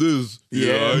all this.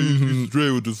 Yeah, he used to be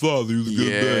straight with his father. He was a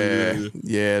good man.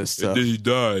 Yeah, it's tough. And then he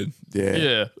died.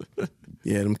 Yeah.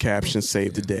 Yeah, them captions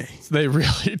saved the day. They really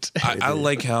did. I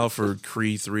like how for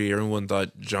Creed 3, everyone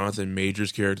thought Jonathan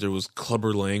Major's character was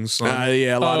Clubber Lang's son.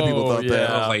 Yeah, a lot of people thought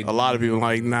that. I was like, a lot of people were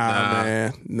like,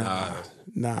 man. Nah.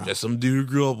 Just some dude who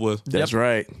grew up with. That's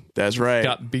right. That's right.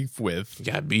 Got beef with.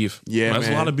 Got beef. Yeah, That's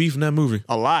man. a lot of beef in that movie.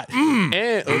 A lot. And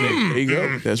there you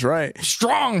go. That's right.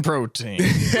 Strong protein.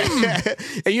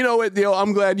 And you know what,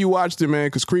 I'm glad you watched it, man,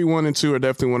 because Creed 1 and 2 are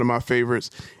definitely one of my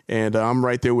favorites. And I'm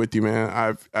right there with you,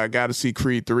 man. I got to see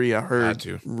Creed 3. I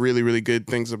heard really, really good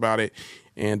things about it.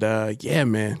 And yeah,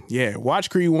 man. Yeah, watch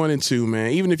Creed 1 and 2,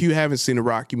 man. Even if you haven't seen the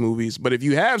Rocky movies. But if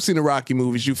you have seen the Rocky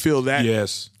movies, you feel that.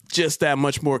 Yes. Just that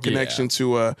much more connection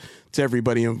to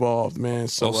everybody involved, man.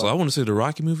 So also, I want to say the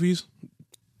Rocky movies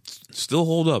still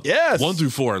hold up. Yes. 1 through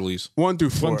 4 at least. 1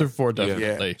 through 4. 1 through 4,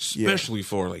 definitely. Yeah. Especially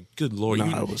 4. Like, good Lord.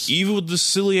 Nah, even with the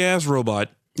silly ass robot.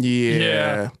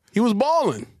 Yeah. He was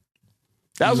balling.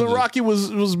 That was when Rocky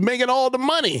was making all the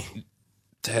money.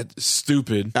 That's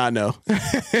stupid. I know.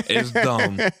 It's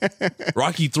dumb.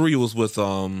 Rocky 3 was with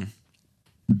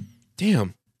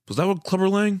damn. Was that with Clubber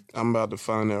Lang? I'm about to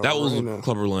find out. That was with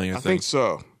Clubber Lang, I think.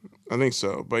 I think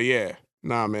so. But yeah.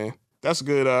 Nah, man. That's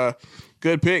good.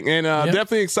 Good pick, and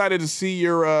definitely excited to see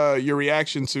your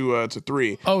reaction to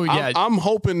 3. Oh yeah, I'm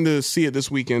hoping to see it this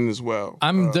weekend as well.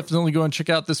 I'm definitely going to check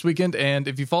out this weekend, and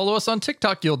if you follow us on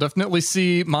TikTok, you'll definitely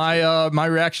see my my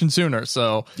reaction sooner.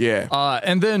 So yeah,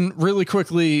 and then really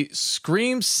quickly,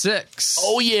 Scream 6.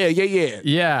 Oh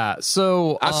yeah.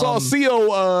 So I saw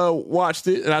CO watched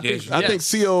it, and I think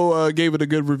CO gave it a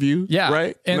good review. Yeah,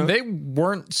 right. And they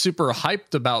weren't super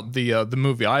hyped about the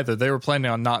movie either. They were planning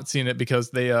on not seeing it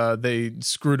because they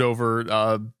screwed over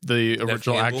the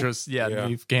original actress,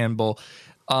 Neve Campbell.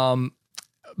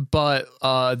 But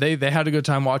they had a good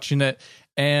time watching it,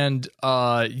 and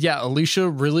Alicia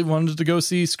really wanted to go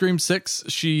see Scream 6.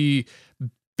 She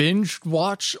binge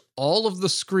watched all of the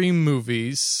Scream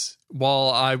movies while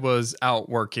I was out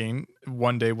working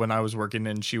one day when I was working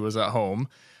and she was at home.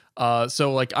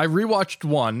 So like I rewatched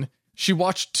 1. She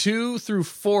watched 2 through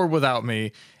 4 without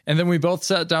me, and then we both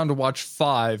sat down to watch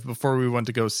 5 before we went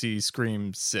to go see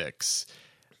Scream 6.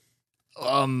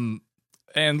 And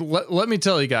let me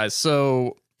tell you guys,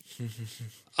 so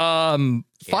 5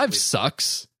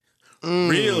 sucks.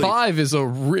 Really? 5 is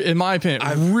in my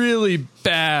opinion, really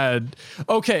bad.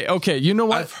 Okay, you know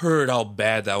what? I've heard how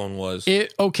bad that one was.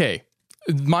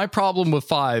 My problem with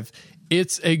 5,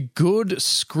 it's a good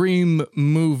Scream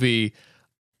movie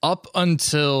up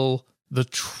until the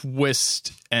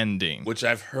twist ending, which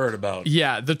I've heard about.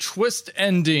 Yeah, the twist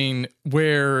ending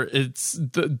where it's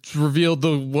revealed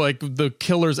the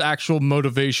killer's actual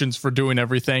motivations for doing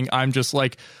everything. I'm just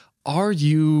like, are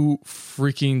you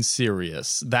freaking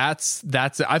serious? That's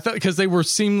it. I thought because they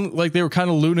seemed like they were kind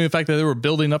of alluding to the fact that they were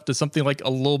building up to something like a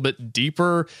little bit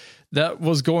deeper that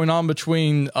was going on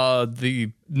between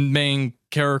the main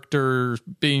character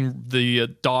being the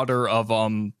daughter of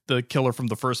the killer from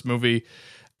the first movie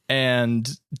and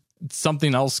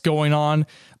something else going on.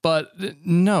 But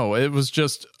no, it was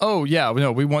just,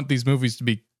 we want these movies to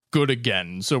be good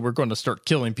again, so we're going to start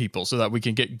killing people so that we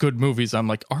can get good movies. I'm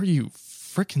like, are you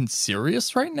freaking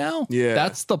serious right now? Yeah,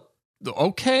 that's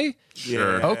okay.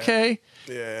 Sure. Okay.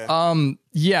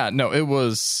 Yeah. No, it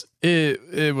was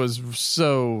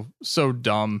so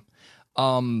dumb.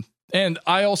 And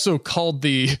I also called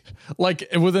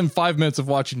within 5 minutes of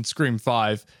watching Scream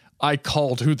 5, I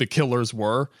called who the killers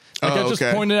were. I just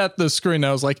pointed at the screen.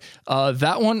 I was like,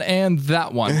 that one and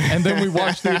that one. And then we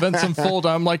watched the events unfold.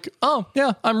 I'm like, oh,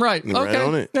 yeah, I'm right. Okay. Right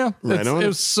on it. Yeah. It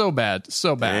was so bad.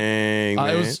 So bad. Dang,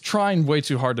 it was trying way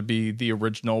too hard to be the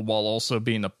original while also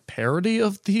being a parody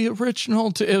of the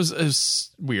original. It was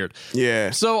weird.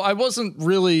 Yeah. So I wasn't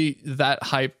really that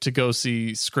hyped to go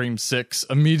see Scream 6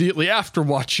 immediately after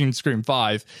watching Scream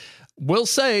 5. Will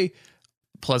say,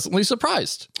 pleasantly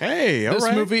surprised. Hey, all this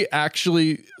right. movie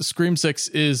actually, Scream 6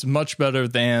 is much better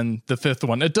than the 5th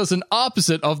one. It does an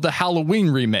opposite of the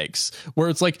Halloween remakes, where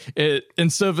it's like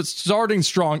instead of it starting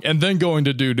strong and then going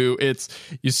to doo-doo, it's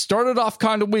you started off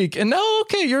kind of weak and now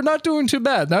you're not doing too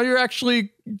bad. Now you're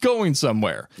actually going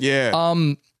somewhere. Yeah.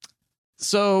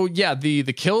 So yeah, the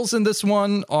kills in this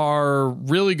one are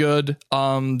really good.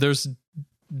 There's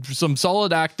some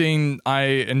solid acting.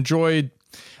 I enjoyed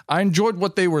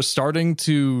what they were starting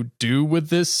to do with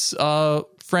this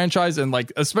franchise, and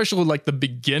especially the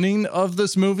beginning of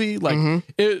this movie.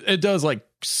 It does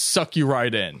suck you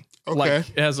right in. Okay.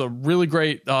 It has a really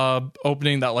great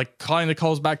opening that kind of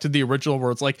calls back to the original,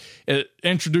 where it's it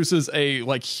introduces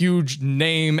a huge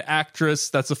name actress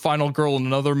that's the final girl in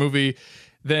another movie.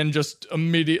 Then just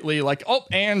immediately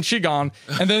and she gone.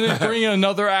 And then they bring in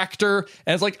another actor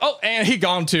and it's and he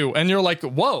gone too. And you're like,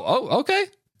 whoa, okay.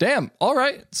 Damn. All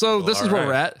right. So this is where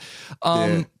we're at.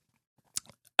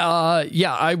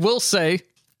 I will say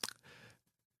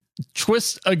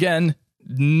twist again.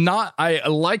 I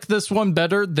like this one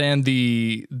better than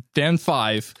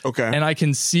 5. Okay. And I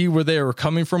can see where they were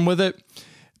coming from with it.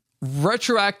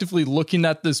 Retroactively looking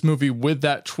at this movie with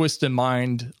that twist in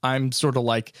mind, I'm sort of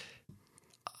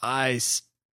I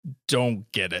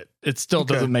don't get it. It still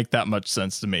doesn't make that much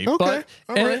sense to me. Okay.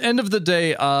 But end of the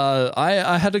day,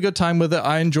 I had a good time with it.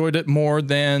 I enjoyed it more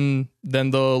than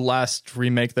the last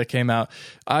remake that came out.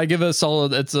 I give it a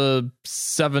solid. It's a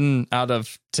 7 out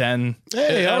of 10.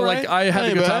 Hey, all right. I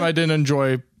had a good time. I did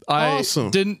enjoy.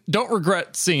 Awesome. Don't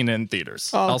regret seeing it in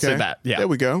theaters. Oh, okay. I'll say that. Yeah. There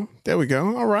we go.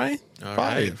 All right.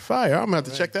 Fire. I'm gonna have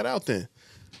to check that out then.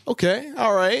 Okay.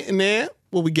 All right. And then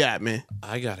what we got, man?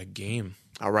 I got a game.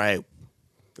 All right.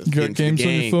 You got games on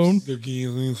your phone? Got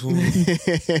games on your phone.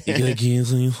 You got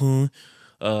games on your phone?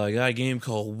 I got a game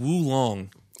called Wulong.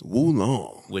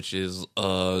 Which is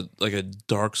like a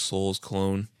Dark Souls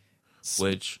clone.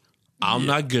 Which I'm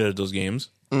not good at those games.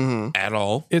 at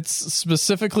all. It's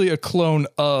specifically a clone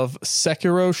of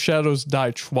Sekiro Shadows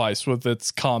Die Twice with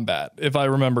its combat, if I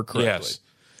remember correctly. Yes.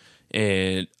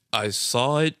 And I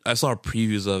saw it. I saw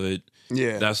previews of it.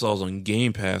 Yeah. That I saw it was on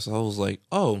Game Pass. I was like,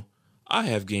 oh, I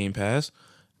have Game Pass.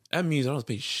 That means I don't have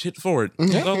to pay shit for it.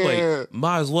 So I was like,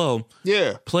 might as well.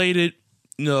 Yeah. Played it.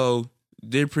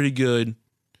 Did pretty good.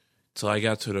 Till I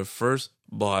got to the first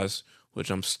boss, which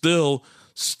I'm still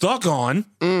stuck on.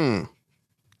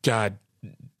 God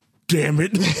damn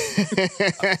it.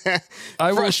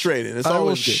 Frustrated. I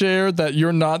will share that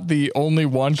you're not the only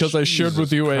one, because I shared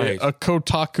with you a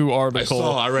Kotaku article.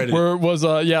 I read it. Where it was,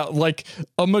 like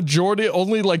a majority,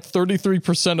 only like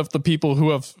 33% of the people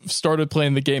who have started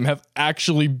playing the game have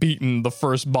actually beaten the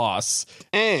first boss.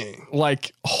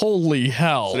 Like, holy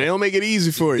hell. So they don't make it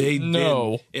easy for you.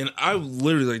 No. And I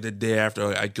literally, like, the day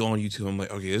after I go on YouTube, I'm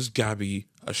like, okay, this gotta be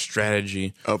a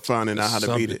strategy of finding out how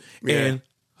to beat it. Yeah. And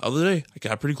the other day, I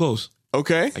got pretty close.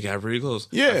 Okay. I got pretty close.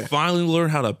 Yeah. I finally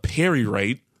learned how to parry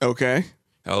right. Okay.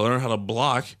 I learned how to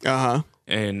block. Uh-huh.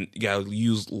 And you gotta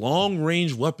use long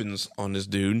range weapons on this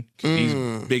dude. He's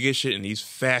big as shit and he's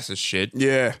fast as shit.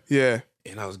 Yeah, yeah.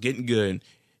 And I was getting good.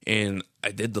 And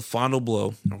I did the final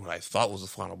blow, or what I thought was the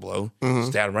final blow.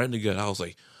 Stabbed him right in the gut. I was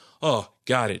like, oh,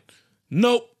 got it.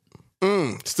 Nope.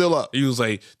 Still up. He was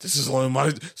like, this is only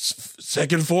my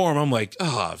second form. I'm like,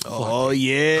 oh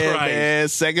yeah, Christ. man.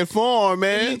 Second form,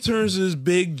 man. And he turns this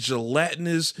big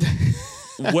gelatinous,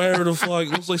 where the fuck,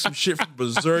 looks like some shit from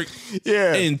Berserk.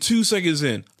 Yeah. And 2 seconds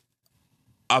in,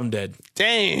 I'm dead.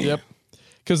 Dang. Yep.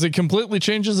 Because it completely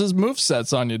changes his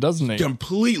movesets on you, doesn't it?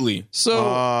 Completely. So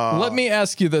let me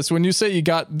ask you this. When you say you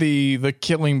got the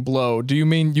killing blow, do you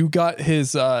mean you got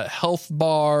his health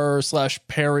bar /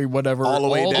 parry, whatever, all the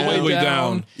way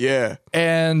down? Yeah.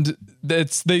 And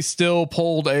they still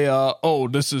pulled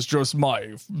this is just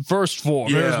my first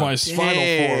form. Yeah. Here's my final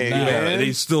form now. Yeah,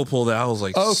 they still pulled that. I was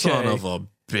like, son of a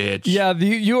bitch. Yeah,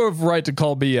 you have right to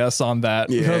call BS on that.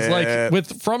 Because like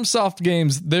with FromSoft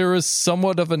games, there is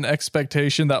somewhat of an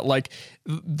expectation that like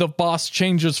the boss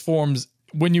changes forms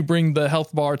when you bring the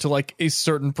health bar to like a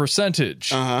certain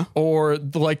percentage. Or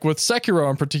like with Sekiro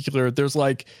in particular, there's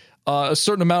like a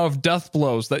certain amount of death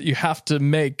blows that you have to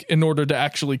make in order to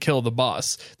actually kill the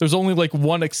boss. There's only like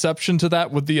one exception to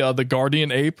that with the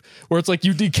Guardian Ape, where it's like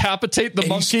you decapitate the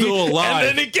monkey still alive.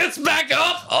 and then he gets back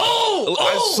up.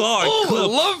 I saw a clip. I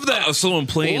love that. Of someone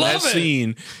playing that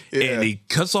scene, and he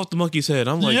cuts off the monkey's head.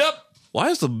 I'm like, why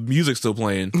is the music still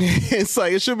playing? It's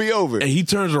like it should be over. And he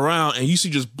turns around and you see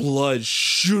just blood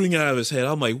shooting out of his head.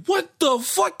 I'm like, what the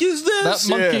fuck is this? That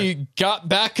monkey got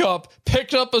back up,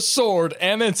 picked up a sword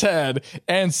and its head,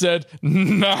 and said,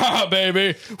 "Nah,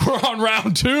 baby, we're on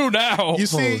round 2 now." You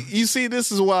see,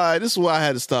 this is why I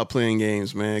had to stop playing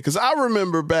games, man. Because I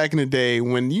remember back in the day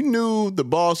when you knew the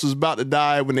boss was about to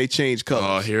die when they changed colors.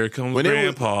 Oh, here it comes, when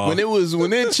Grandpa. When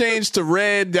it changed to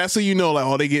red, that's how you know, like,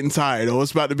 oh, they getting tired. Oh,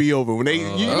 it's about to be over. When they,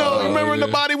 remember when the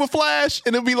body would flash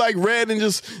and it'd be like red and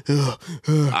just.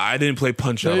 I didn't play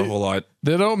Punch Out a whole lot.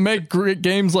 They don't make great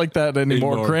games like that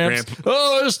anymore, Gramps.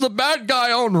 Oh, is the bad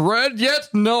guy on red yet?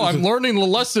 No, I'm learning a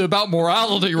lesson about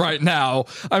morality right now.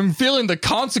 I'm feeling the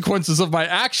consequences of my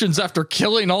actions after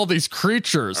killing all these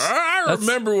creatures. I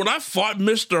remember when I fought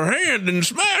Mr. Hand in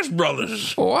Smash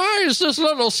Brothers. Why is this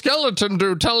little skeleton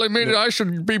dude telling me that I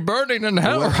should be burning in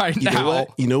hell right now?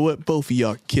 You know what? Both of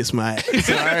y'all kiss my ass.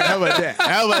 All right,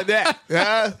 how about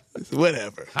that?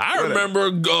 Whatever. I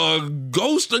remember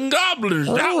Ghosts and Goblins.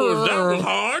 That was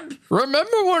hard.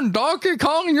 Remember when Donkey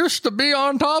Kong used to be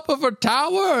on top of a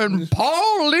tower and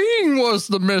Pauline was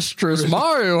the mistress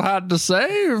Mario had to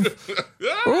save?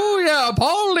 Oh, yeah,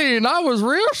 Pauline. I was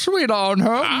real sweet on her.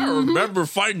 I remember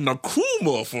fighting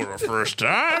Akuma for the first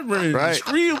time. And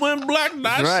Scream when Black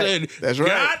Knight said, "That's right.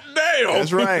 God damn."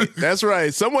 That's right. That's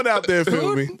right. Someone out there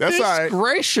feel me. That's all right.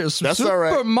 Gracious. That's Super all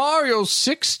right. Mario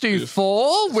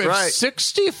 64 with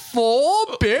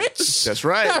 64 bits? That's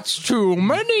right. That's too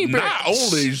many bits. Not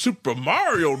only Super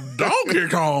Mario, Donkey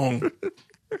Kong.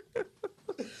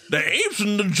 The apes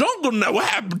in the jungle now. What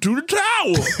happened to the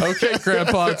tower? Okay,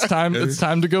 Grandpa, it's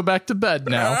time to go back to bed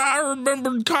now. I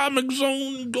remember Comic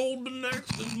Zone, Golden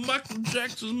Axe, and Michael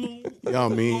Jackson's moon. Y'all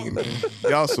mean, man.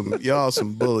 Y'all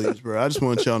some bullies, bro. I just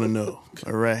want y'all to know.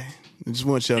 All right. I just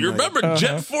want y'all to know. You remember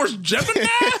Jet Force Gemini?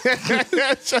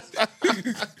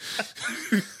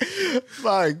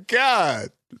 My God.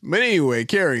 But anyway,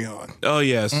 carry on. Oh,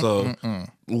 yeah. So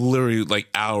literally like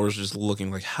hours just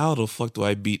looking like, how the fuck do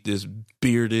I beat this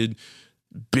bearded,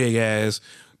 big ass,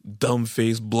 dumb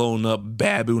face, blown up,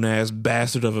 baboon ass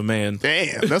bastard of a man.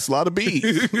 Damn, that's a lot of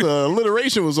beats. The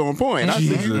alliteration was on point.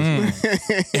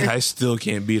 And I still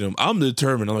can't beat him. I'm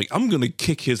determined. I'm like, I'm going to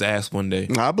kick his ass one day.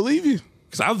 I believe you.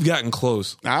 Because I've gotten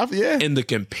close. Yeah. And the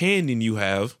companion you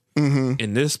have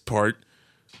in this part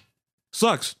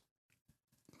sucks.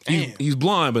 He's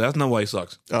blind, but that's not why he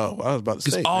sucks. Oh, I was about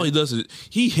to say. Because all he does is,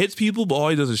 he hits people, but all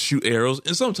he does is shoot arrows.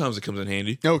 And sometimes it comes in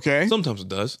handy. Okay. Sometimes it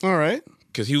does. All right.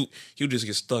 Because he'll just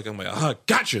get stuck. I'm like,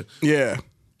 gotcha. Yeah.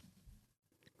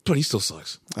 But he still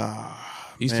sucks.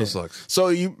 He still sucks. So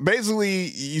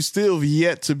you still have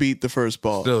yet to beat the first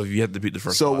boss. Still have yet to beat the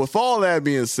first boss. So with all that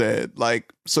being said,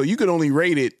 like, so you could only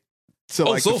rate it to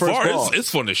like so the first far boss. It's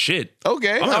fun as shit.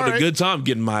 Okay, I'm having a good time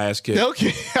getting my ass kicked.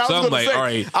 Okay, I'm like, all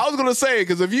right. I was gonna say,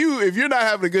 because if you're not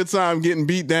having a good time getting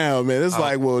beat down, man, it's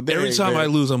like, well, dang, every time man. I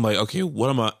lose, I'm like, okay, what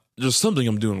am I? There's something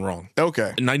I'm doing wrong.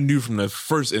 Okay, and I knew from the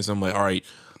first instant, I'm like, all right.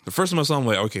 The first time I saw him, I'm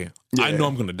like, okay, I know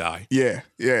I'm gonna die. Yeah.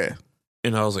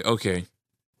 And I was like, okay,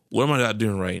 what am I not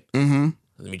doing right? Mm-hmm.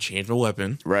 Let me change my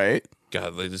weapon. Right.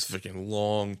 Got like this freaking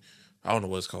long, I don't know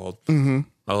what it's called. Mm-hmm.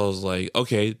 I was like,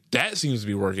 okay, that seems to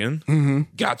be working. Mm-hmm.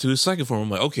 Got to the second form. I'm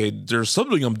like, okay, there's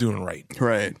something I'm doing right.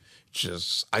 Right.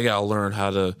 Just, I gotta learn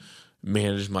how to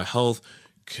manage my health,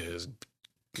 because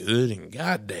good and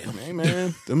goddamn. Hey,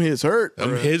 man, them hits hurt.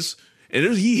 Them hits.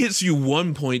 And he hits you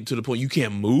one point to the point you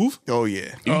can't move. Oh,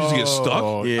 yeah. You just get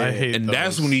stuck. Yeah. I hate and those.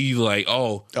 that's when he's like,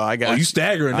 I got you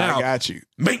staggering now. I got you.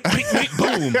 Make,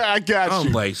 boom. I got you.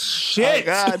 I'm like, shit. I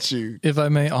got you. If I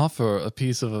may offer a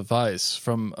piece of advice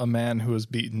from a man who has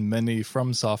beaten many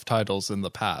FromSoft titles in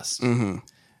the past,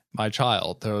 my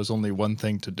child, there is only one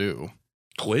thing to do.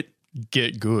 Quit?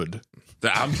 Get good.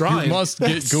 I'm trying. You must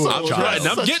get good. I'm trying.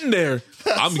 I'm getting there.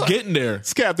 I'm getting there.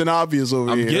 It's Captain Obvious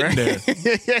over here. I'm getting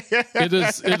there.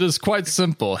 It is quite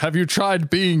simple. Have you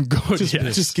tried being good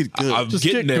yet? Just get good. I'm Just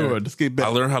getting get there. good. Just get better.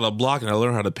 I learned how to block and I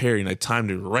learned how to parry and I timed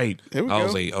it right. There we I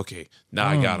was go. like, okay, now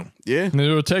I got him. Yeah.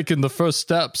 You were taking the first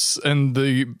steps in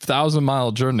the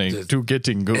 1,000-mile journey to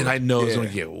getting good. And I know it's going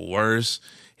to get worse.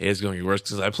 It's going to get worse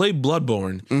because I played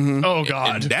Bloodborne. Oh,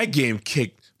 God. And that game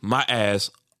kicked my ass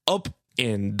up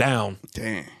and down.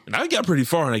 Damn. And I got pretty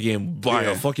far in that game by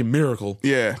a fucking miracle.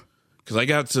 Yeah. Because I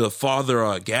got to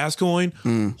Father Gascoigne.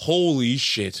 Holy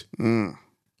shit. Oh,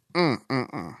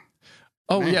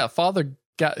 yeah. Father,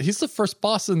 he's the first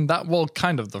boss in that. Well,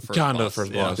 kind of the first Kind boss. of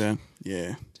the first boss.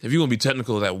 Yeah. If you want to be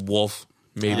technical, that wolf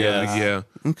maybe. Yeah.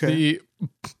 Okay.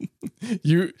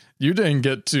 You didn't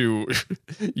get to,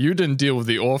 you didn't deal with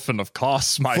the Orphan of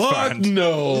Kos, my friend.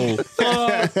 No.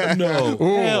 Fuck no.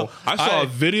 Hell, I saw a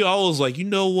video. I was like, you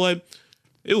know what?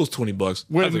 It was $20. I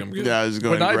think I'm good. Yeah, I was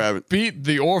going to grab it. Beat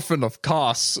the Orphan of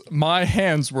Kos, my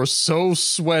hands were so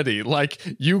sweaty. Like,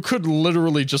 you could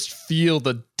literally just feel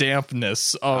the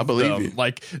dampness of them. you.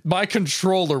 Like, my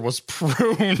controller was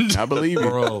pruned. I believe you.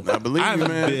 Bro, I believe I you,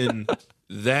 haven't man. been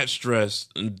that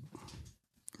stressed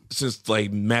since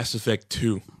like Mass Effect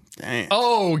 2. Damn.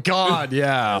 Oh, God,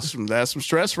 yeah. That's some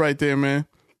stress right there, man.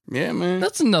 Yeah, man.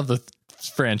 That's another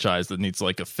franchise that needs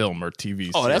like a film or TV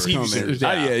series. Oh, that's coming.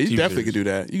 Yeah, you definitely could do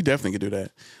that. You definitely could do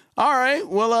that. All right.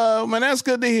 Well, man, that's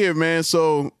good to hear, man.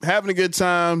 So having a good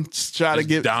time, just trying to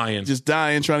get trying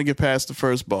to get past the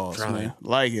first boss, man.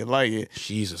 Like it.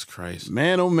 Jesus Christ.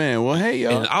 Man, oh man. Well, hey,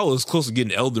 y'all. And I was close to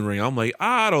getting Elden Ring. I'm like,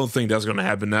 I don't think that's gonna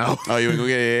happen now. Oh, you go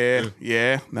get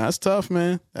yeah. No, that's tough,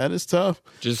 man. That is tough.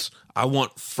 Just I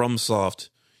want FromSoft,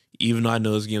 even though I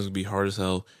know this game's gonna be hard as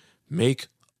hell, make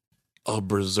a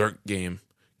Berserk game.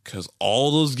 Because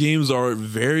all those games are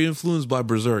very influenced by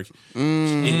Berserk.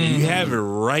 And you have it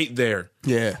right there.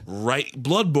 Yeah. Right.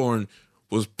 Bloodborne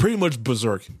was pretty much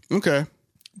Berserk. Okay.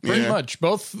 Pretty much.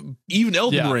 Both. Even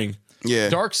Elden Ring. Yeah.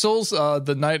 Dark Souls,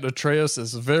 the Knight Atreus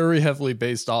is very heavily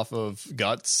based off of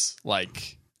Guts.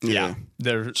 Like,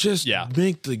 they're just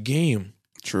make the game.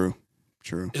 True.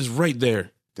 It's right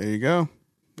there. There you go.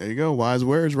 Wise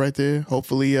words right there.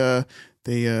 Hopefully,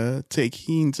 they take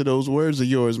heed to those words of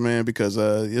yours, man, because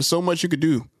there's so much you could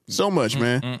do. So much,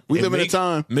 man. We live in a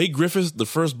time. Make Griffiths the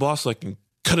first boss so I can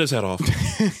cut his head off.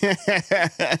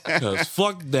 Because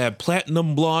fuck that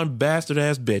platinum blonde bastard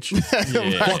ass bitch.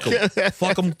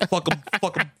 Fuck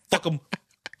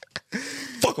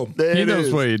him. He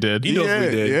knows what he did. He knows what he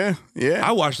did. Yeah.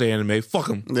 I watched the anime. Fuck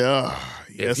him. Yeah.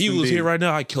 If he was here right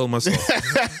now, I'd kill him myself.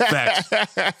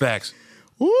 Facts.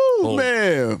 Woo,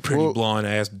 man. Pretty blonde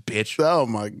ass bitch. Oh,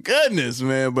 my goodness,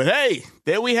 man. But hey,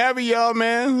 there we have it, y'all,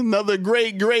 man. Another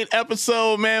great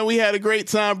episode, man. We had a great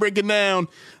time breaking down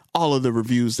all of the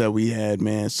reviews that we had,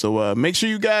 man. So make sure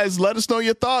you guys let us know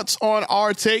your thoughts on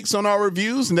our takes on our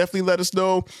reviews, and definitely let us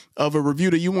know of a review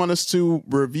that you want us to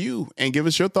review, and give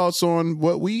us your thoughts on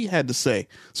what we had to say,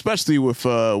 especially with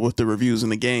the reviews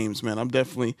and the games, man. I'm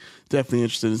definitely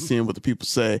interested in seeing what the people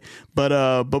say.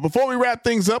 But before we wrap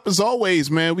things up, as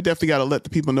always, man, we definitely got to let the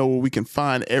people know where we can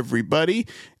find everybody.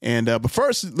 And but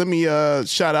first, let me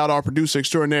shout out our producer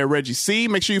extraordinaire, Reggie C.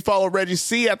 Make sure you follow Reggie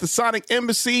C at the Sonic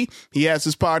Embassy. He has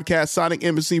his podcast, Sonic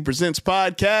Embassy Presents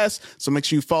Podcast. So make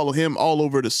sure you follow him all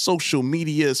over the social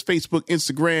medias, Facebook,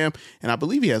 Instagram, and I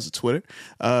believe he has a Twitter.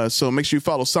 So make sure you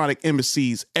follow Sonic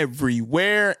Embassies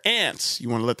everywhere. And you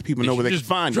want to let the people know where they can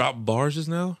find you. Drop bars just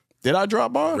now? Did I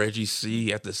drop bars? Reggie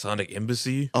C at the Sonic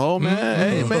Embassy. Oh, man.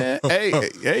 Hey, man.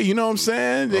 Hey, you know what I'm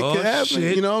saying? It could happen.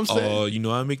 Shit. You know what I'm saying? Oh, you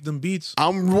know I make them beats.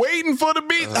 I'm waiting for the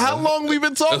beat. How long we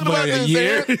been talking about this,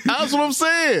 year? man? That's what I'm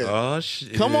saying. Oh,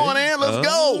 shit. Come on, Ann. Let's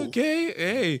go. Okay.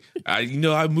 Hey,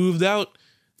 I moved out.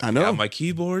 I know. I got my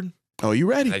keyboard. Oh, you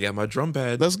ready? I got my drum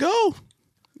pad. Let's go.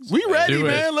 We ready,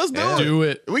 man. Let's do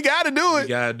it. We got to do it. We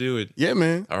got to do it. Yeah,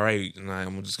 man. All right. And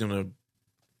I'm just going to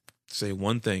say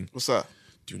one thing. What's up?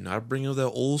 Do not bring up that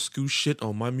old school shit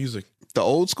on my music. The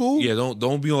old school? Yeah,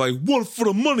 don't be like 1 for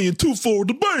the money and 2 for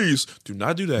the bass. Do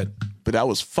not do that. But that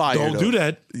was fire. Don't do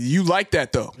that. You like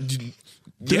that though?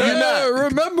 Yeah,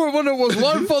 remember when it was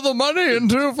 1 for the money and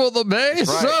 2 for the bass?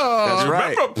 That's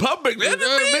right. Remember Public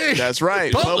Enemy? That's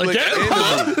right. Public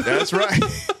Enemy. That's right.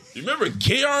 You remember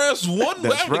KRS-1?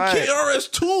 That's right.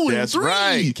 KRS-2 and That's 3.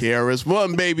 right.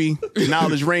 KRS-1, baby.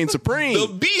 Knowledge reigns supreme. The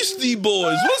Beastie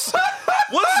Boys.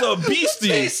 What's a Beastie?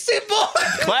 Beastie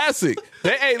Boys. Classic.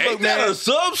 Hey, look, Ain't man. that a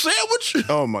sub sandwich?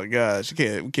 Oh my gosh. We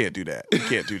can't do that. We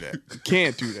can't do that.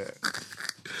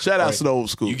 Shout out to the old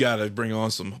school. You got to bring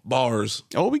on some bars.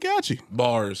 Oh, we got you.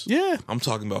 Bars. Yeah. I'm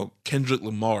talking about Kendrick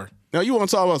Lamar. Now you want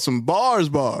to talk about some bars.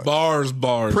 Bars.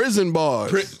 Prison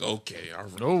bars. Okay. All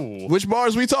right. Oh. Which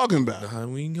bars we talking about?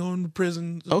 We ain't going to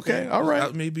prison. Okay. All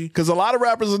right. Maybe. Because a lot of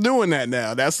rappers are doing that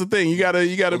now. That's the thing. You gotta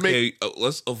make. Okay.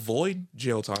 Let's avoid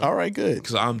jail time. All right. Good.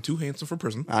 Because I'm too handsome for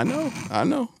prison. I know.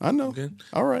 Okay.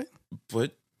 All right.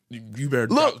 But you better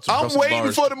look. I'm waiting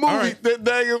bars. for the movie. Right.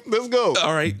 Let's go.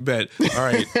 All right, bet. All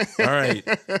right.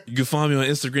 You can find me on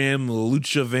Instagram,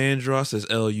 Lucha Vandross. That's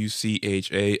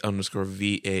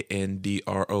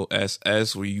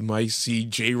LUCHA_VANDROSS, where you might see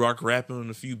J-Rock rapping on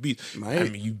a few beats. I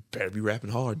mean, you better be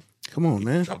rapping hard. Come on,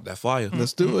 man. Drop that fire.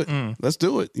 Let's do it. Let's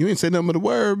do it. You ain't say nothing but a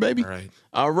word, baby.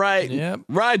 All right. Yep.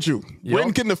 Rigel,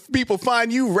 when can the people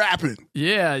find you rapping?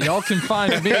 Yeah, y'all can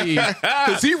find me.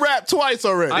 Because he rapped twice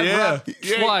already. I've rapped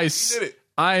twice. He did it.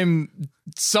 I'm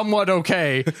somewhat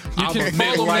okay. I'm a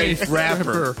midlife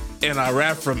rapper, and I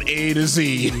rap from A to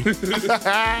Z. You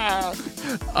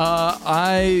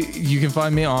can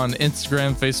find me on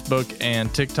Instagram, Facebook,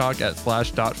 and TikTok at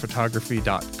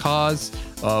flash.photography.cause,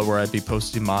 where I'd be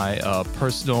posting my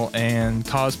personal and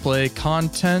cosplay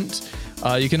content.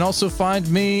 You can also find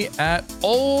me at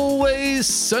Always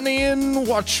Sunny in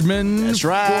Watchmen. That's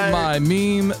right. For my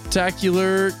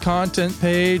meme-tacular content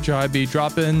page. I'd be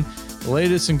dropping the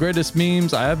latest and greatest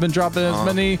memes. I have been dropping as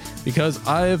many because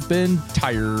I have been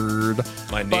tired.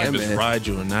 My name is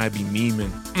Rigel, and I be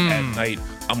memeing at night.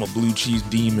 I'm a blue cheese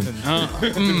demon.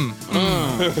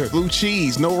 Blue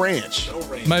cheese, no ranch.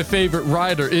 My favorite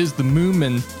rider is the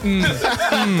Moomin.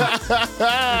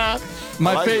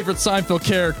 My favorite Seinfeld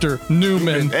character,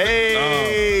 Newman.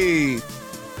 Hey.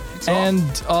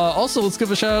 And also, let's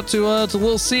give a shout out to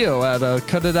Lil Cio at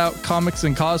Cut It Out Comics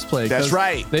and Cosplay. That's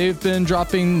right. They've been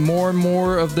dropping more and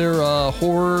more of their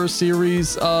horror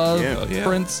series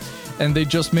prints. And they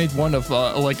just made one of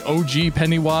like OG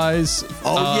Pennywise.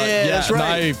 That's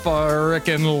right. I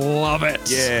freaking love it.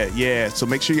 Yeah. So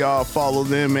make sure y'all follow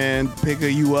them and pick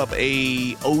you up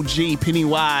a OG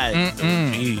Pennywise.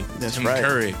 That's Tim right.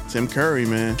 Curry. Tim Curry,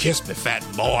 man. Kiss me, fat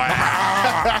boy.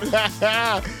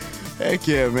 Heck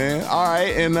yeah, man. All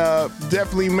right. And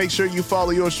definitely make sure you follow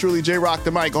yours truly, J Rock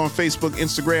the Mic, on Facebook,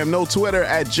 Instagram, no Twitter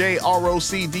at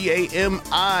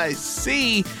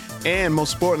JROCDAMIC. And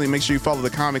most importantly, make sure you follow the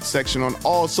comics section on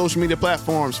all social media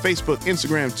platforms, Facebook,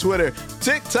 Instagram, Twitter,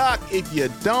 TikTok. If you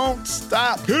don't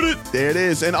stop, hit it. There it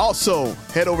is. And also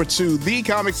head over to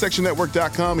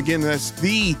thecomicsectionnetwork.com. Again, that's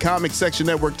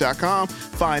thecomicsectionnetwork.com.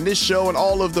 Find this show and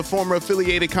all of the former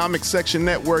affiliated Comic Section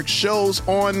Network shows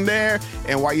on there.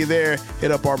 And while you're there, hit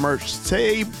up our merch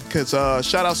tape, because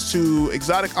shout outs to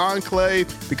Exotic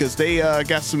Enclave, because they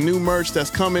got some new merch that's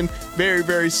coming very,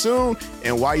 very soon.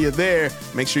 And while you're there,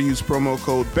 make sure you use promo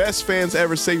code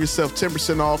BESTFANSEVER. Save yourself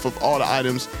 10% off of all the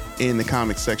items in the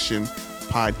Comic Section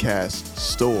podcast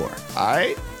store. All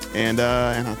right? And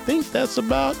I think that's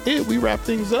about it. We wrap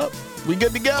things up. We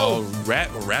good to go. Oh, wrap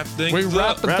things we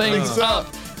up. wrapping things up.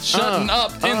 Shutting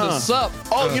up in the sup.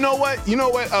 Oh, you know what?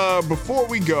 Before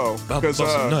we go, because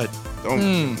nut. Come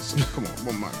on,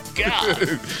 oh my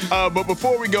God. But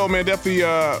before we go, man, definitely,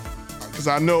 because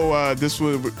I know this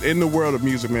was in the world of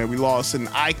music, man. We lost an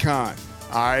icon.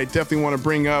 All right, definitely want to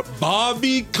bring up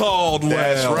Bobby Caldwell.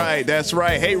 That's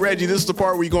right. Hey, Reggie, this is the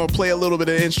part where you're going to play a little bit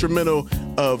of instrumental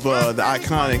of the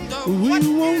iconic We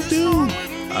Won't Do.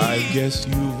 I guess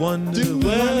you wonder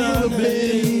where I've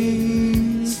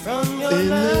been from your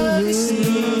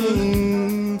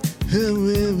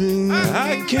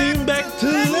I came back to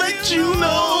let you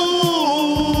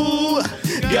know.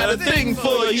 Got a thing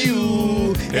for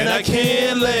you, and I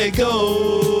can't let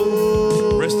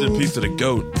go. Rest in peace to the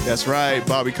GOAT. That's right,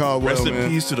 Bobby Caldwell. Rest in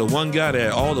peace to the one guy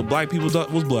that all the black people thought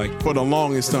was black. For the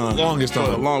longest time. We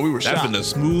were shocked. That's been a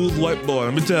smooth white boy,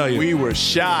 let me tell you. We were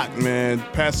shocked, man.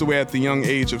 Passed away at the young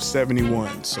age of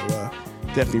 71. So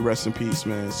definitely rest in peace,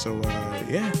 man. So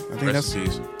yeah, I think that's a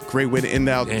great way to end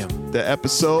out the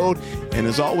episode. And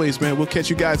as always, man, we'll catch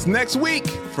you guys next week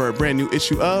for a brand new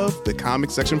issue of the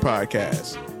Comic Section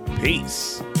Podcast.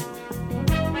 Peace.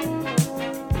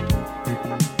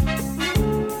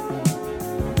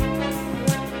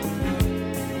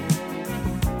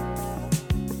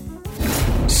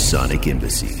 Sonic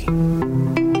Embassy.